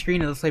 on the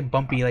screen it looks like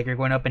bumpy, like you're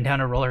going up and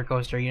down a roller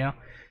coaster, you know?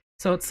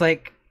 So it's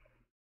like,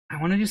 I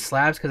want to do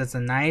slabs because it's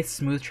a nice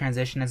smooth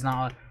transition, it's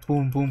not like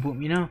boom, boom,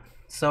 boom, you know?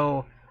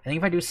 So I think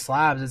if I do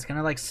slabs, it's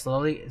gonna like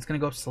slowly, it's gonna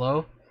go up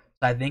slow.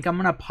 So I think I'm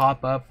gonna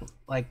pop up,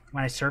 like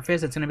when I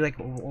surface, it's gonna be like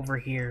over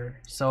here.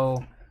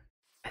 So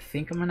I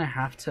think I'm gonna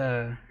have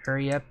to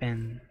hurry up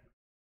and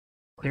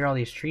clear all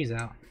these trees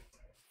out.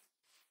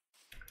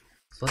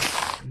 So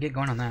let's get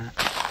going on that.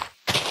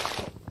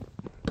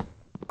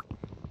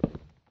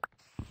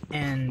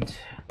 And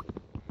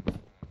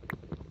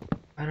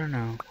I don't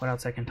know what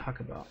else I can talk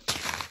about.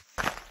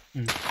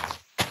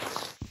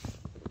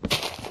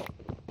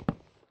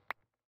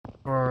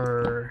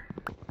 Or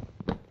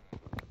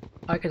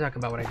I could talk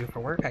about what I do for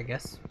work, I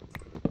guess.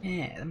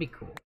 Yeah, that'd be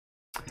cool.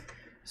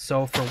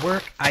 So for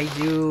work, I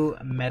do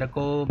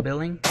medical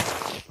billing.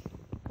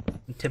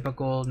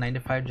 Typical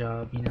 9-to-5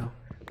 job, you know.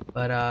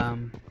 But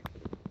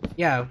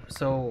yeah,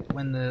 so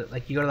when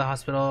you go to the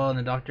hospital and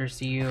the doctors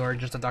see you, or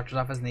just a doctor's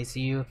office and they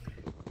see you,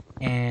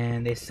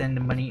 and they send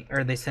the money,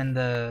 or they see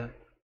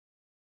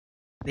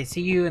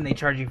you and they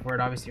charge you for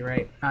it, obviously,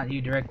 right? Not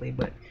you directly,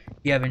 but if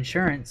you have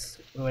insurance,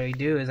 what I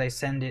do is I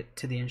send it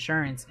to the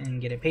insurance and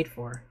get it paid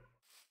for.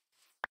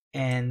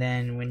 And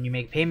then when you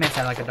make payments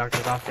at like a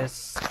doctor's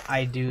office,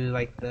 I do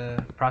like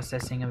the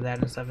processing of that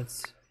and stuff.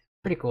 It's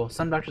pretty cool.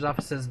 Some doctor's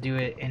offices do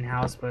it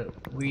in-house,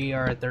 but we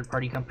are a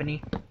third-party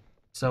company,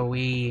 so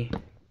a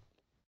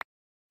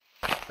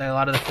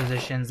lot of the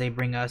physicians, they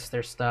bring us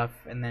their stuff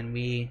and then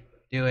we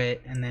do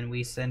it, and then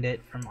we send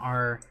it from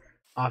our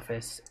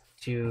office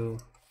to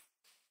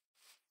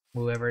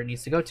whoever it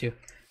needs to go to.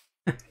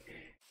 So,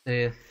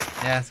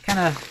 yeah, it's kind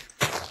of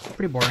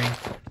pretty boring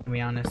to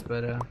be honest,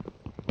 but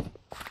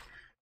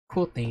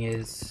cool thing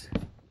is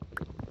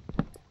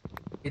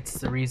it's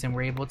the reason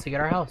we're able to get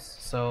our house,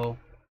 so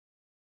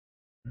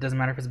it doesn't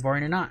matter if it's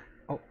boring or not.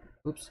 Oh,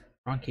 oops,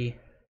 wrong key.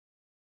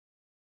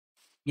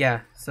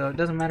 Yeah, so it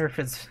doesn't matter if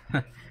it's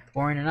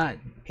boring or not, it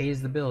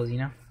pays the bills, you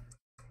know.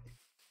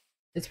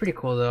 It's pretty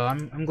cool though.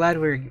 I'm glad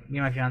me and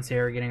my fiance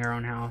are getting our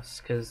own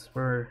house, because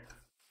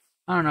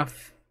I don't know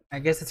if, I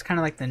guess it's kind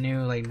of like the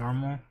new like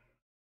normal.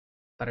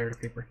 Thought I heard a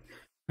creeper.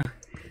 I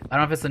don't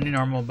know if it's the new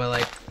normal, but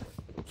like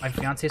my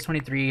fiance is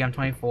 23, I'm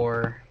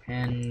 24,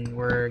 and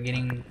we're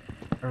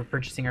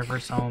purchasing our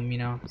first home, you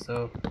know.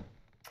 So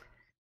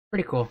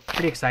pretty cool,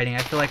 pretty exciting. I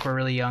feel like we're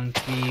really young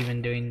to be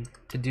even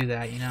to do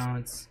that, you know.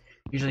 It's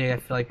usually, I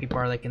feel like people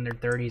are like in their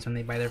 30s when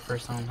they buy their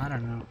first home. I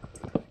don't know.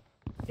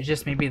 It's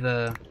just maybe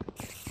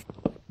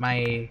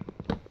my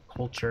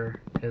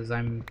culture, because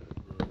I'm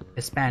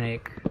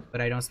Hispanic, but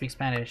I don't speak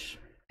Spanish.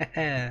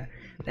 That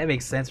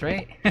makes sense,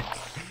 right?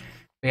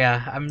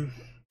 Yeah,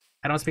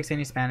 I don't speak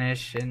any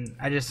Spanish, and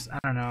I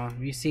don't know.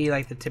 You see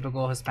like the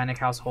typical Hispanic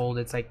household,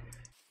 it's like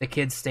the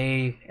kids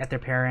stay at their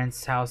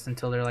parents' house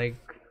until they're like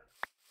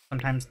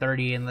sometimes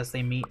 30, unless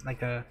they meet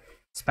like a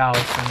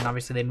spouse, and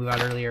obviously they move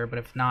out earlier. But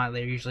if not,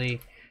 they're usually,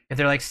 if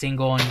they're like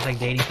single and just like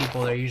dating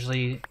people, they're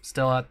usually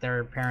still at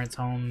their parents'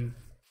 home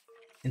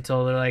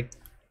until they're like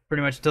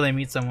pretty much until they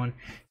meet someone.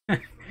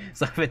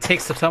 So if it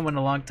takes someone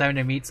a long time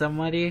to meet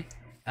somebody,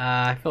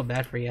 I feel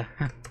bad for you.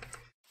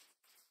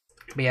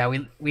 But yeah,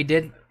 we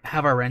did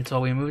have our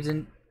rental. We moved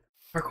in.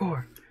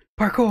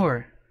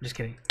 Parkour. Just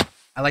kidding.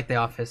 I like The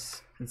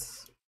Office.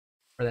 It's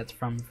where that's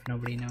from. If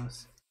nobody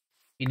knows.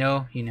 You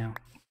know.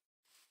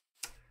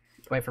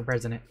 Dwight for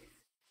president.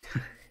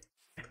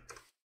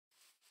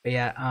 But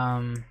yeah,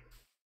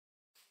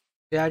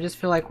 yeah, I just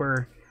feel like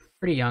we're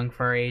pretty young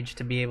for our age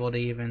to be able to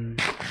even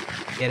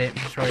get it. I'm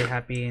just really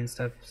happy and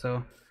stuff.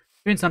 So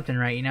doing something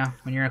right, you know.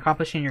 When you're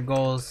accomplishing your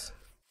goals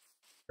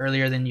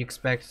earlier than you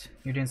expect,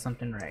 you're doing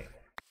something right.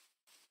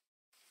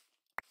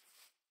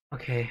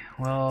 Okay,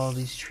 well,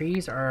 these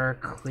trees are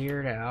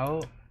cleared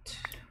out.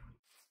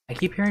 I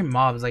keep hearing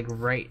mobs like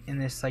right in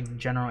this like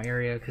general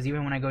area, because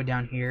even when I go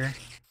down here,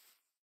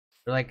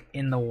 they're like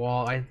in the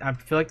wall. I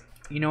feel like,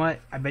 you know what?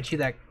 I bet you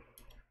that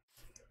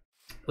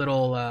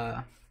little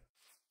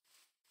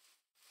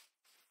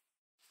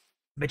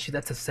bet you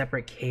that's a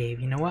separate cave.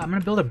 You know what? I'm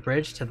gonna build a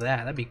bridge to that.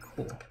 That'd be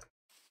cool.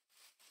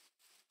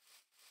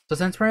 So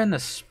since we're in the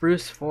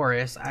spruce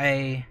forest,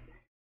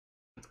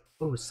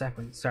 oh,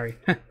 second, sorry.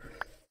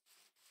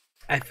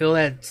 I feel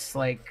that's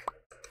like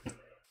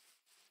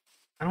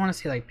I don't want to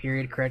say like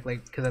period correct,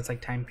 like because that's like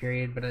time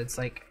period, but it's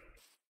like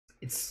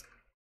it's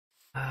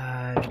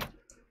I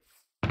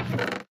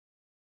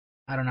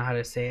don't know how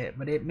to say it,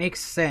 but it makes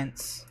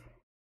sense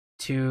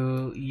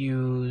to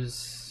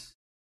use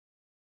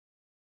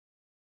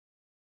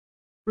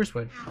spruce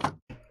wood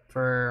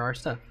for our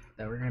stuff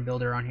that we're gonna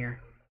build around here.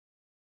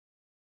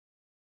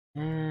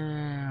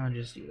 And I'll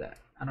just do that.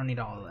 I don't need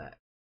all of that.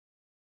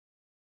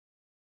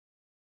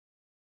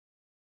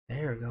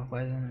 There we go.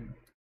 Why isn't it?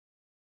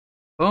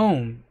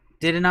 Boom!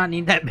 Did not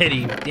need that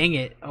many. Dang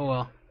it. Oh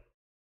well.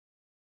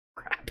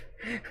 Crap.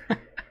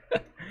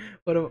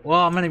 Well,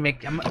 I'm gonna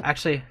make. I'm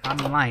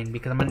lying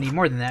because I'm gonna need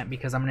more than that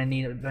because I'm gonna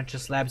need a bunch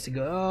of slabs to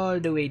go all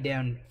the way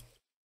down.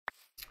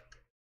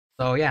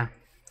 So yeah,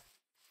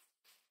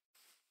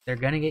 they're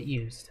gonna get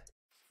used.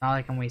 Not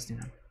like I'm wasting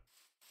them.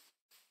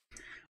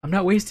 I'm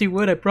not wasting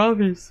wood, I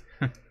promise.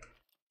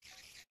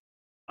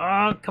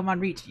 Oh, come on,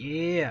 reach.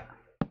 Yeah.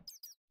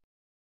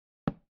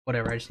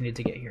 Whatever, I just need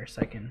to get here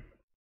so I can.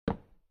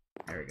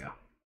 There we go.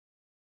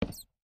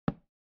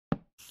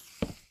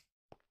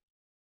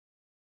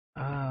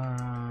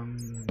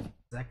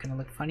 Is that gonna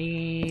look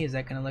funny? Is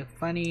that gonna look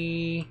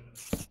funny?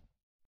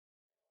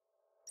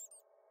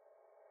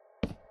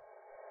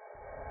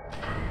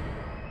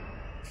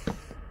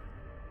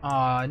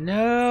 Aw,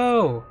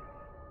 no!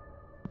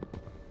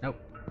 Nope.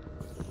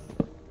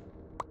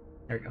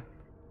 There we go.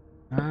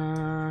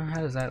 How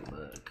does that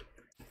look?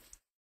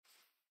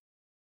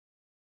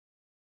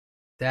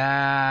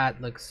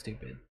 That looks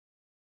stupid.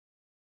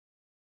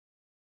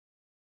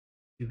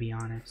 To be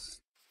honest.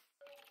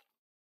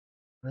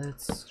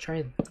 Let's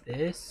try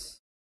this.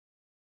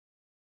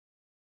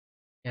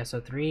 Yeah,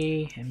 so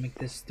 3 and make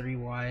this 3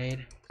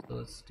 wide. So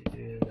let's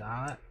do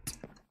that.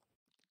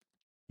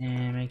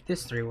 And make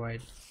this 3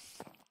 wide.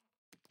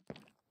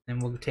 Then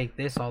we'll take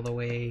this all the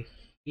way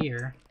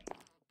here.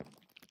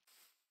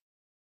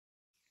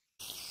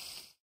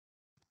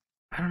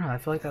 I don't know, I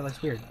feel like that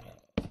looks weird.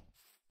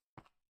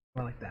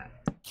 More like that.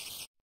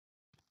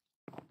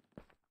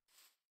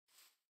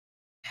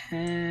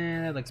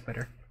 And that looks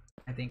better,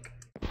 I think.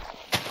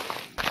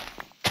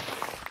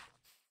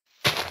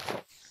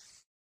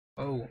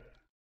 Oh.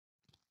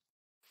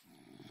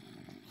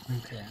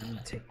 Okay, I'm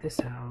gonna take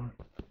this out.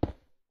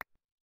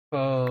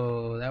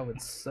 Oh, that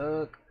would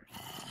suck.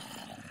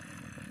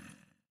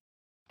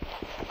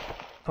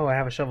 Oh, I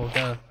have a shovel,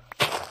 duh.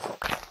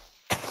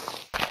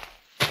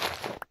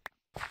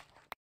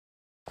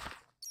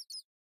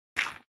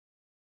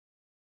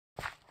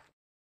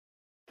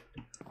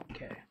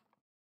 Okay.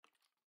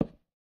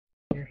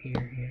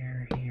 Here.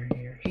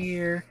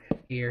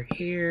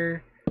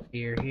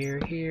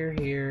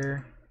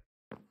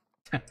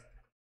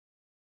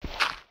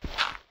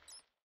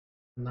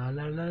 La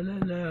la la la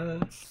la.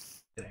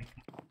 Okay.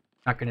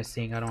 Not gonna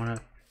sing, I don't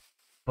wanna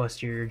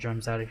bust your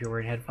eardrums out if you're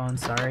wearing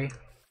headphones, sorry.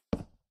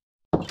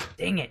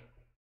 Dang it!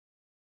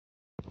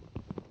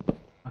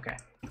 Okay.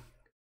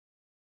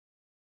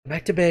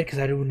 Back to bed because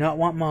I do not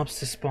want mobs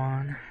to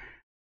spawn.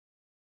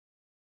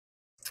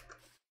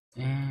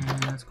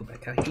 And let's go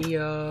back out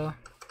here.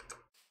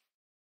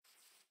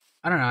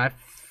 I don't know, I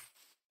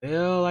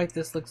feel like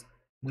this looks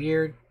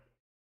weird.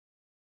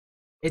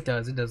 It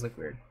does look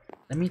weird.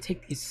 Let me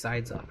take these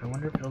sides off. I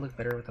wonder if it'll look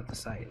better without the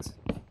sides.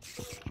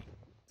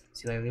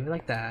 See, like, leave it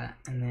like that,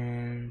 and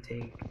then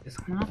take this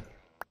one off.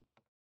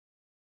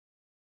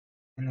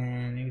 And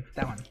then maybe put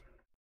that one.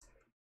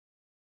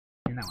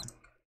 And that one.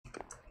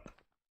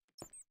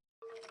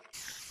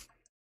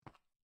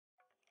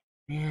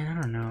 Man,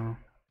 I don't know.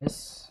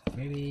 This,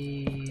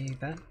 maybe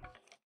that.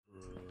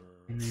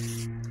 And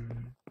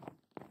then...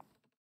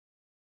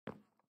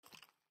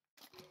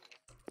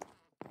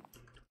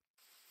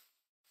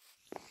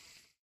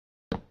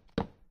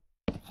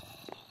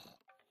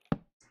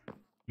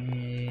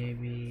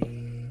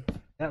 maybe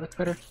that looks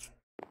better.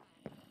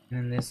 And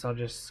then this, I'll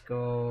just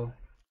go...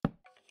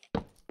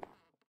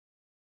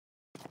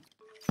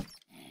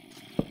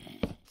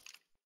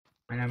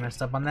 I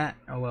messed up on that.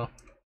 Oh well.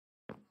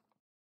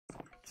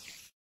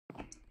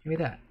 Maybe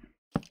that.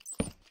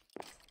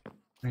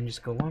 Then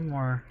just go one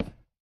more.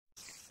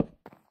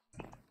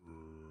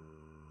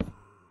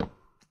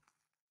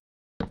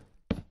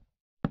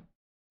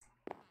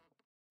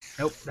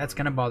 Nope, that's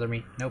gonna bother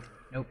me. Nope,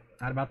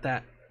 not about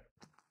that.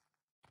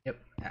 Yep,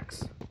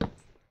 X.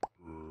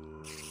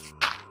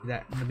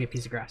 That, it'll be a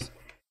piece of grass.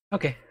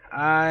 Okay,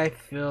 I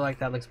feel like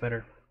that looks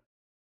better.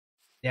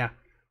 Yeah,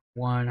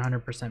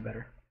 100%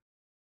 better.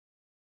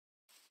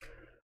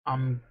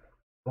 I'm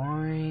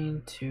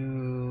going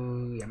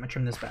to... yeah, I'm gonna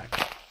trim this back.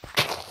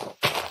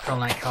 I don't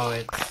like how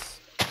it's...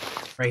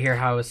 right here,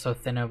 how it's so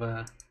thin of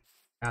a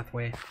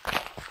pathway.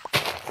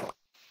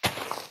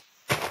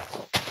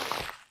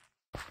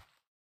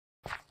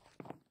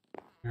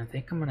 And I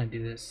think I'm gonna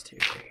do this too,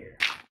 right here.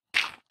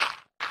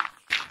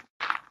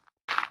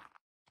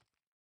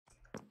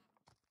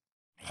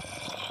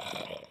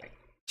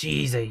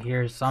 Jeez, I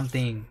hear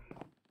something.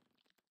 I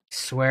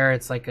swear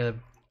it's like a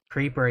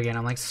creeper again.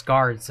 I'm like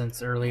scarred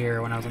since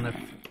earlier when I was on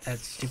that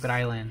stupid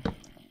island.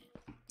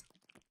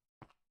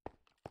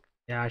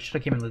 Yeah, I should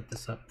have came and lit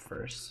this up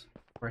first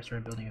before I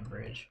started building a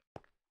bridge.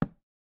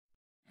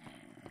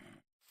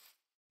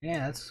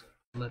 Yeah, that's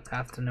the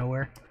path to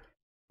nowhere.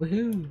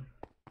 Woohoo!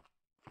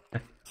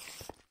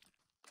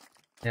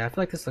 Yeah, I feel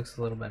like this looks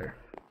a little better.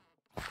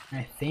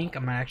 I think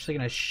I'm actually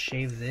gonna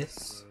shave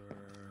this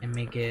and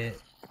make it.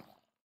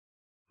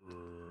 Do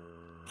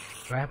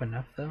I have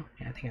enough though?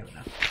 Yeah, I think I have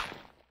enough.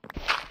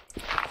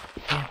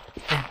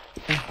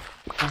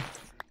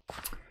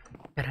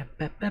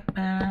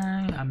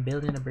 I'm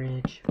building a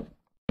bridge.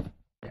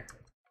 There.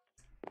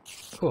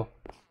 Cool.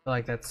 I feel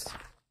like that's a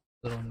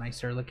little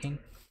nicer looking.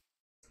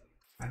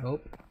 I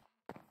hope.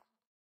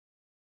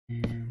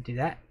 And do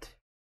that.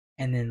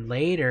 And then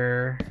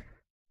later,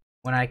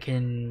 when I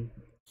can...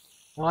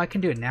 Well, I can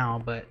do it now,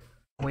 but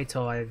wait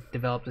till I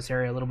develop this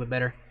area a little bit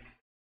better.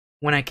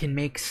 When I can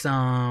make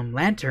some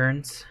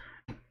lanterns,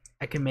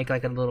 I can make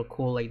like a little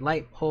cool like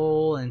light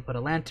pole and put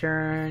a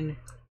lantern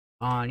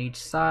on each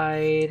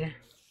side.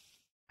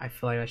 I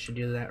feel like I should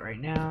do that right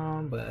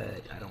now,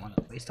 but I don't want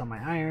to waste all my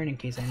iron in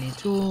case I need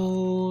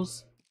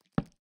tools.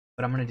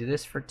 But I'm gonna do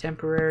this for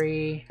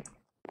temporary.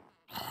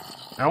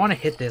 I don't want to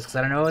hit this because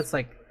I don't know. It's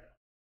like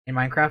in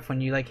Minecraft when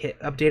you like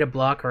update a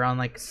block around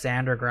like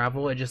sand or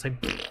gravel, it just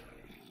like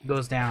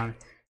goes down,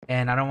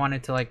 and I don't want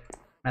it to like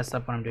mess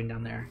up what I'm doing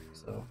down there.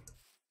 So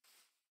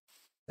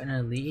I'm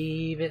gonna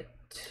leave it.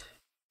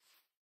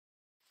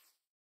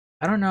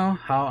 I don't know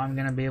how I'm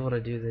gonna be able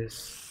to do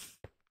this.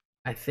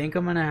 I think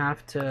I'm gonna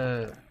have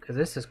to, cause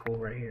this is cool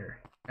right here.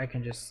 I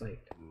can just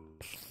like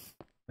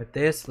with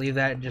this leave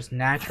that just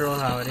natural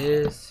how it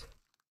is,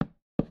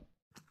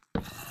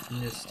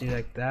 and just do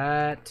like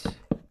that,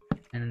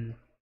 and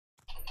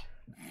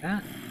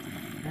that.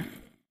 Yeah.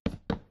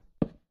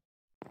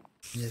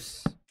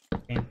 Just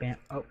bam bam.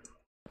 Oh,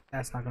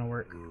 that's not gonna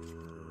work.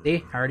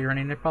 See, I already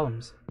running into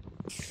problems.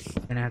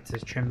 Gonna have to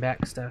trim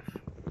back stuff.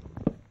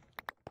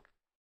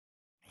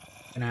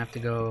 Gonna have to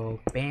go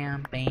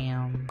bam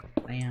bam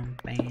bam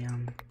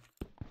bam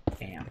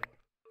bam.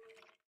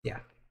 Yeah.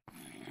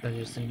 So I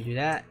just need to do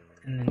that,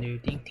 and then do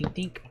dink dink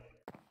dink,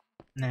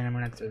 and then I'm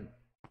gonna have to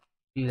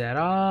do that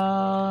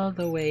all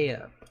the way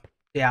up.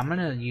 Yeah, I'm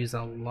gonna use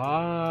a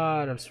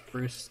lot of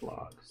spruce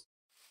logs.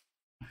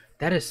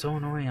 That is so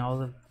annoying, all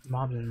the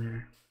mobs in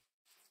there.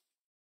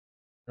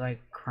 They're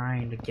like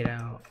crying to get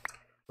out.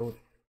 But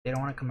they don't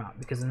want to come out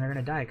because then they're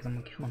gonna die because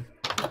I'm gonna kill them.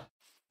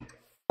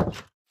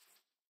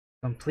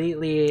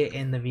 Completely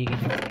in the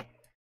vegan way.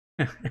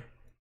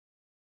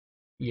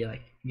 Yeah,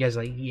 like, you guys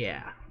are like,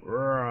 yeah,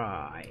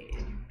 right.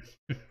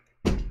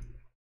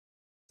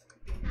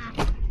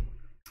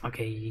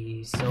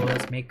 Okay, so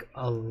let's make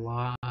a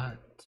lot.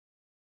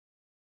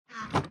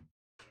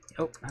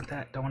 Oh, not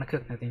that. Don't want to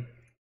cook nothing.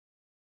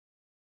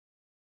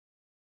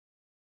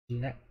 Do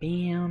that.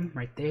 Bam.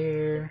 Right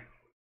there.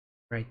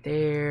 Right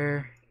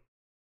there.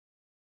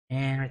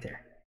 And right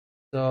there.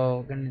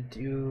 So, gonna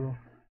do...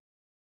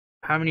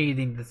 How many do you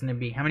think that's gonna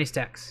be? How many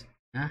stacks?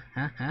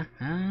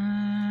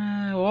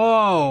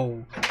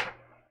 Whoa!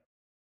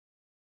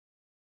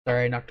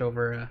 Sorry, I knocked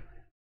over a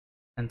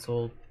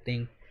pencil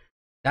thing.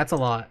 That's a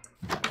lot.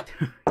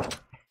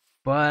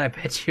 But I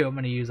bet you I'm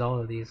gonna use all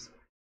of these.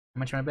 How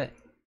much am I bet?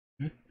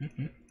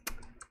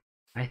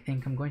 I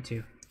think I'm going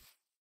to.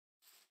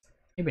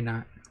 Maybe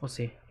not. We'll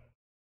see.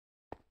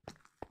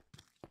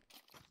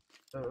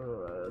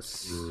 So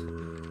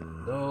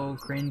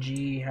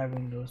cringy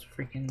having those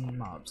freaking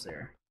mobs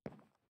there.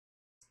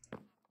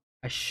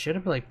 I should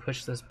have like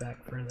pushed this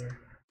back further.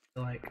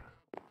 Like,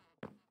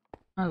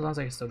 as long as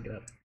I can still get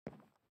up.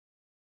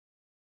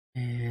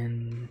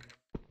 And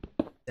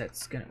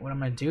that's gonna. What I'm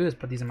gonna do is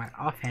put these in my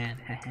offhand.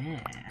 So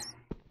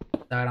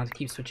I don't have to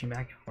keep switching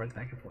back and forth,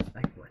 back and forth,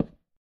 back and forth.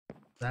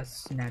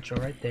 That's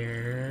natural right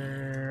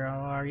there.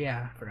 Or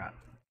yeah, I forgot.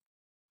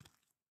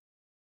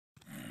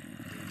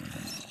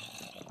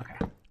 Okay.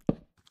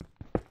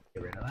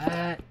 Get rid of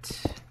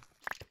that.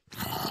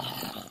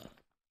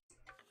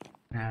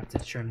 I have to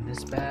trim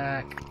this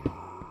back.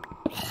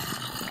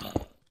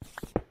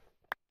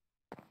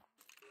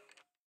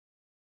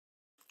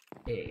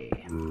 Okay.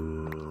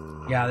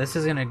 Yeah, this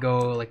is gonna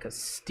go like a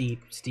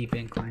steep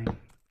incline.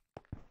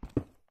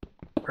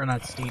 Or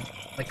not steep,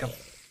 like a...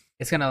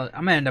 It's gonna...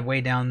 I'm gonna end up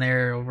way down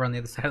there over on the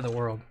other side of the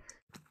world.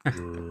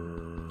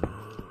 Wonder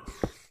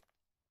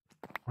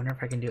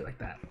if I can do it like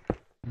that.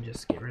 And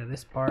just get rid of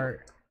this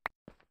part.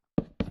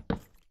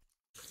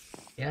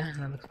 Yeah,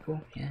 that looks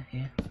cool. Yeah,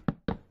 yeah.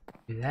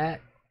 Do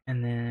that.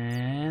 And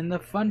then the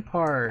fun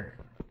part.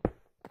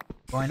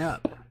 Going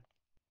up.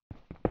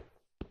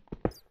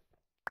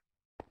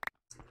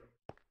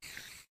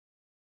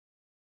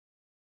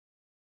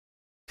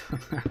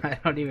 I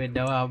don't even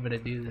know how I'm gonna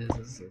do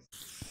this.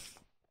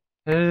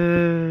 This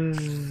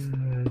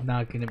is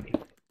not gonna be.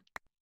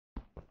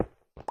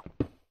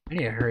 I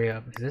need to hurry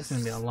up because this is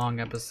gonna be a long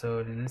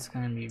episode and it's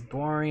gonna be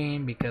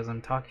boring because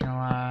I'm talking a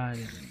lot.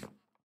 And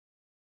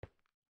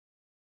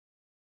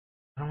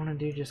I don't want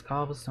to do just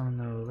cobblestone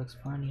though. It looks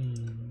funny.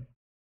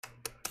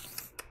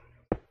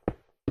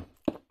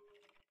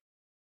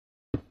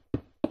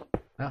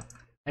 Oh,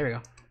 there we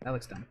go. That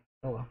looks done.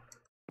 Oh well.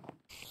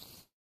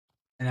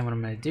 And then what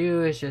I'm gonna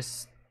do is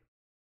just,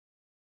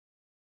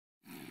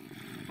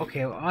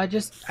 okay, well, I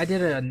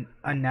did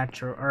a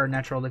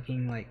natural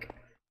looking like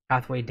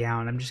pathway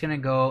down. I'm just gonna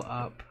go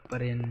up,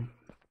 but in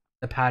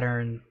the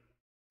pattern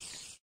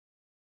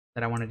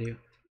that I want to do.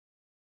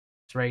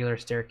 It's regular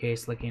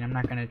staircase looking. I'm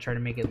not gonna try to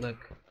make it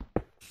look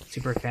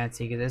super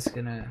fancy because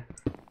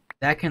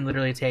that can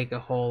literally take a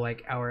whole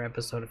like hour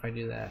episode if I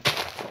do that.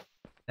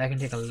 That can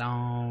take a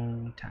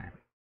long time.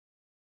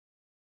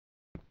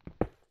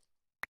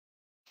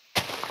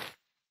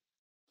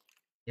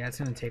 Yeah, it's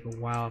gonna take a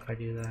while if I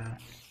do that.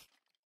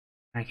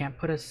 I can't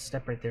put a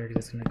step right there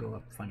because it's gonna go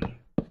up funny.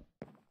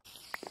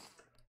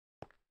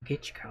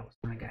 Get you, cows.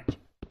 I got you.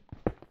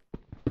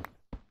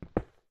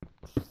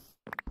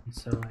 And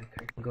so like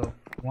I can go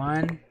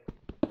 1,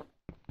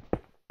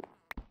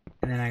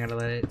 and then I gotta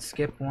let it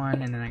skip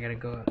 1, and then I gotta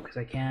go up because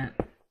I can't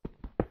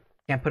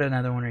put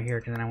another one right here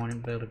because then I want to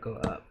be able to go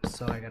up.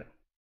 So I gotta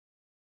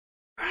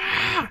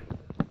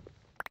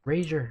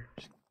Razor.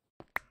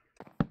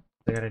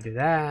 I gotta do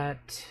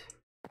that.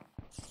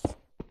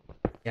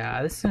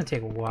 Yeah, this is gonna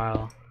take a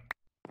while.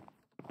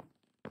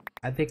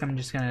 I think I'm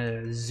just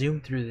gonna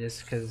zoom through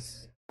this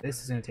because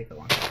this is gonna take a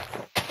long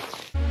time.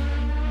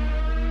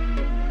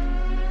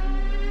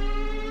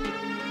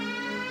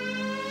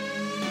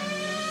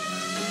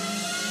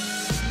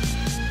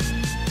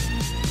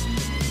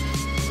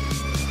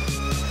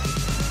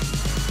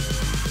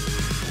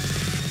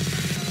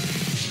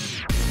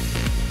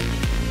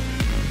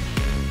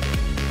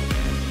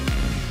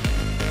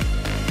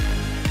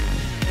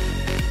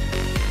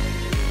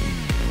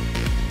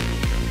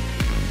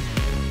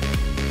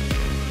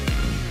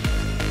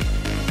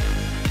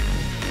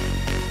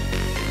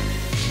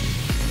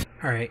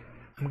 Alright,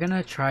 I'm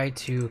gonna try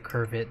to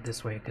curve it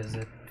this way because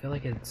I feel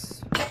like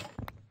it's...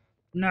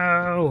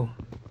 No!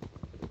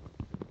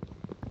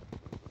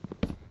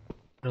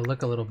 It'll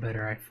look a little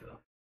better, I feel.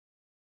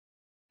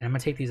 And I'm gonna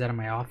take these out of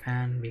my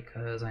offhand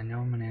because I know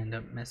I'm gonna end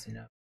up messing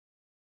up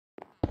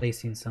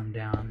placing some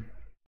down.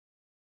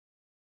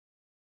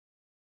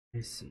 Let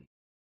me see.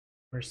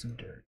 Where's some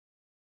dirt?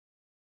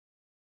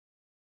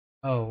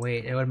 Oh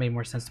wait, it would have made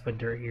more sense to put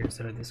dirt here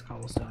instead of this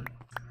cobblestone.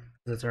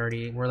 Because it's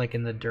already, we're like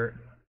in the dirt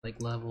like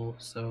level,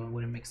 so it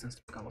wouldn't make sense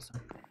to put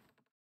cobblestone.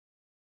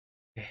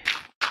 Okay.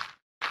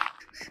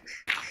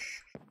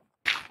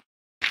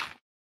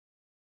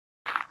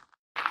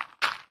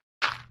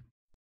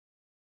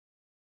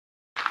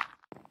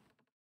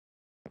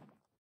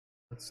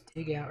 Let's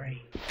dig out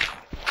right.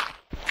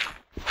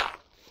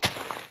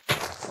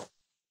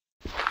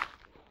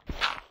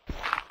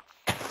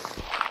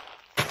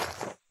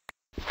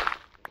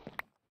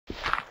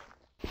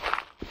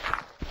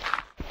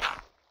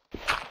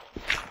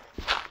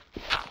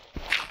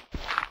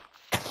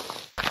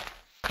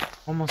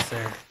 Almost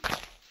there.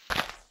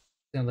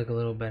 It's gonna look a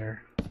little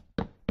better.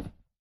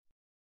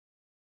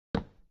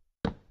 And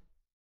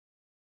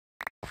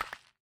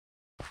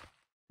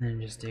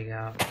then just dig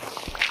out.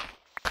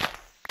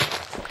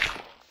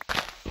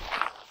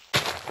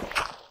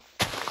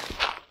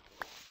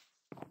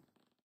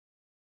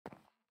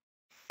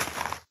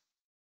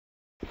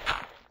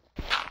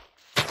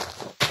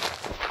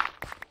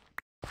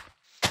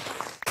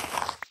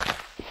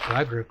 Well,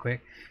 that grew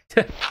quick.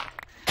 A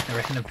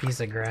random piece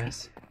of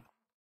grass.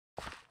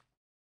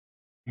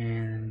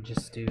 And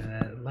just do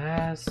that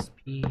last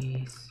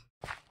piece.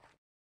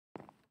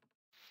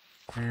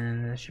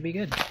 And that should be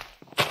good.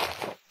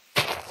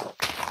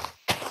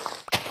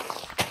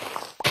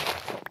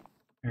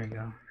 There we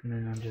go. And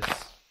then I'm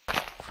just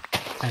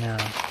kind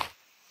of,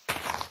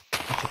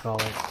 what you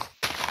call it?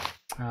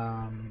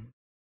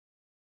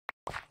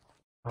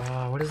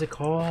 Oh, what is it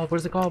called? What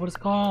is it called? What is it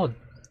called?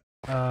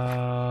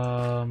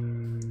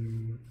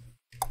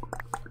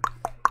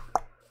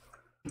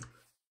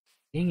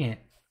 Dang it.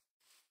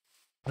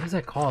 What is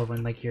that called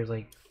when like you're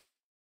like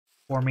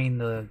forming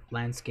the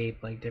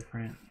landscape like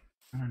different?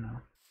 I don't know.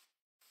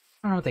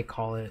 I don't know what they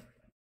call it.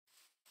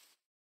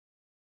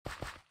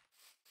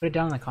 Put it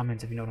down in the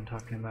comments if you know what I'm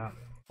talking about.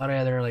 A lot of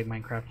other like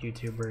Minecraft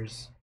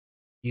YouTubers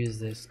use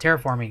this.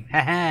 Terraforming.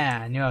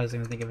 Haha! I knew I was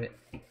gonna think of it.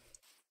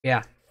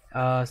 Yeah.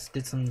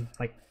 Did some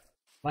like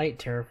light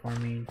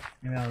terraforming.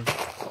 Maybe I was.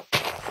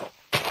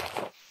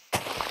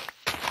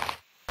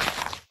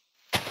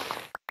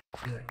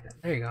 Like that.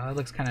 There you go. That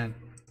looks kind of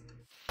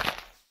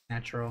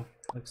natural.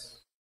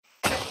 Looks.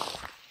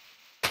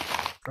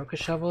 Broke a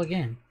shovel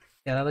again.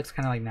 Yeah, that looks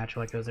kind of like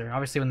natural, like goes there.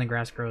 Obviously, when the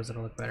grass grows,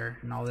 it'll look better.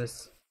 And all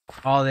this,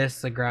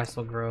 the grass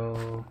will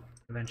grow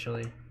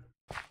eventually.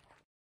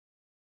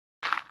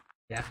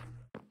 Yeah,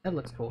 that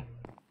looks cool.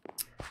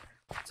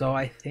 So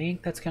I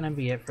think that's gonna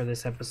be it for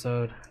this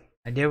episode.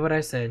 I did what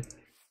I said.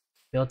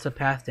 Built a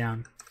path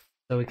down,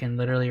 so we can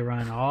literally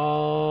run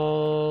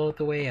all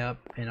the way up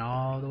and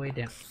all the way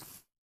down.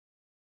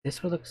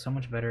 This would look so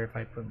much better if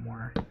I put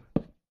more.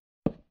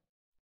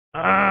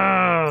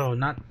 Oh,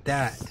 not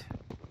that.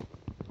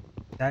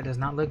 That does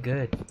not look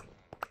good.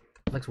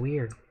 It looks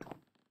weird.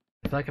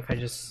 I feel like if I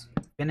just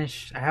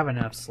finish, I have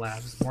enough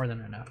slabs, more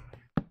than enough.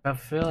 But I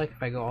feel like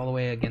if I go all the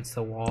way against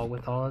the wall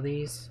with all of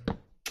these,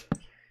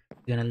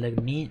 Gonna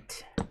look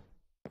neat.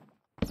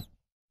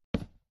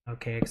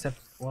 Okay, except,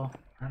 well,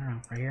 I don't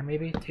know, right here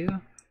maybe too?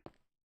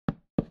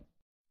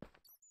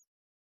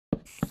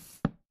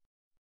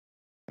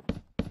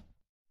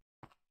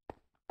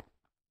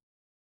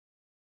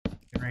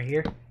 Right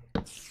here.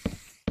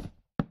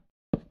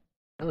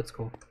 That looks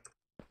cool.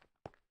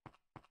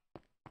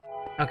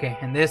 Okay,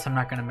 and this I'm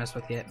not gonna mess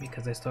with yet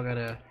because I still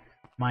gotta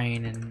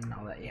mine and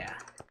all that, yeah.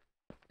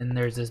 And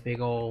there's this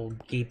big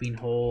old gaping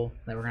hole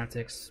that we're gonna have to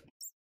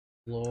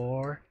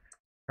explore.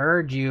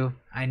 Heard you.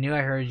 I knew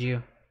I heard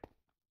you.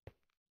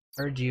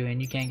 Heard you, and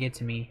you can't get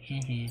to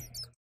me.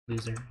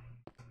 Loser.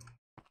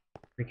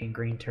 Freaking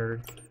green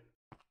turd.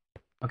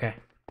 Okay.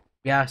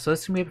 Yeah, so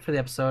this is gonna be it for the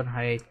episode.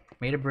 I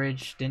made a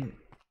bridge. Didn't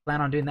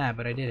plan on doing that,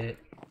 but I did it.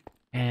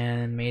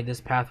 And made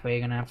this pathway.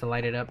 Gonna have to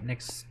light it up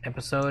next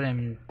episode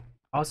and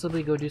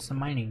possibly go do some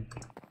mining.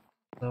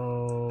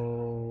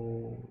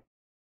 So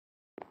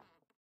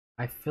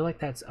I feel like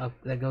that's up.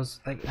 That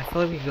goes like I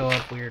feel like we go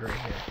up weird right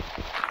here.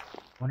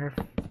 Wonder if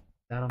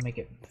that'll make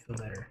it feel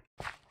better.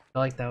 I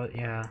feel like that would,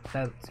 yeah,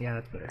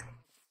 that's better.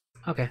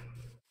 Okay.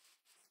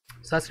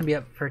 So that's gonna be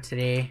it for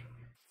today. If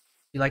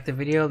you liked the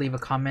video, leave a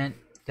comment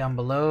down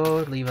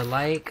below, leave a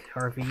like,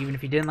 or even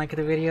if you didn't like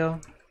the video,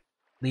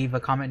 leave a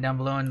comment down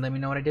below and let me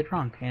know what I did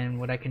wrong and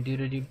what I can do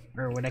to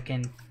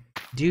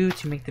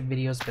make the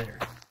videos better.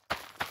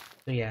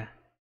 So yeah,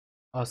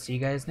 I'll see you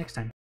guys next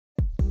time.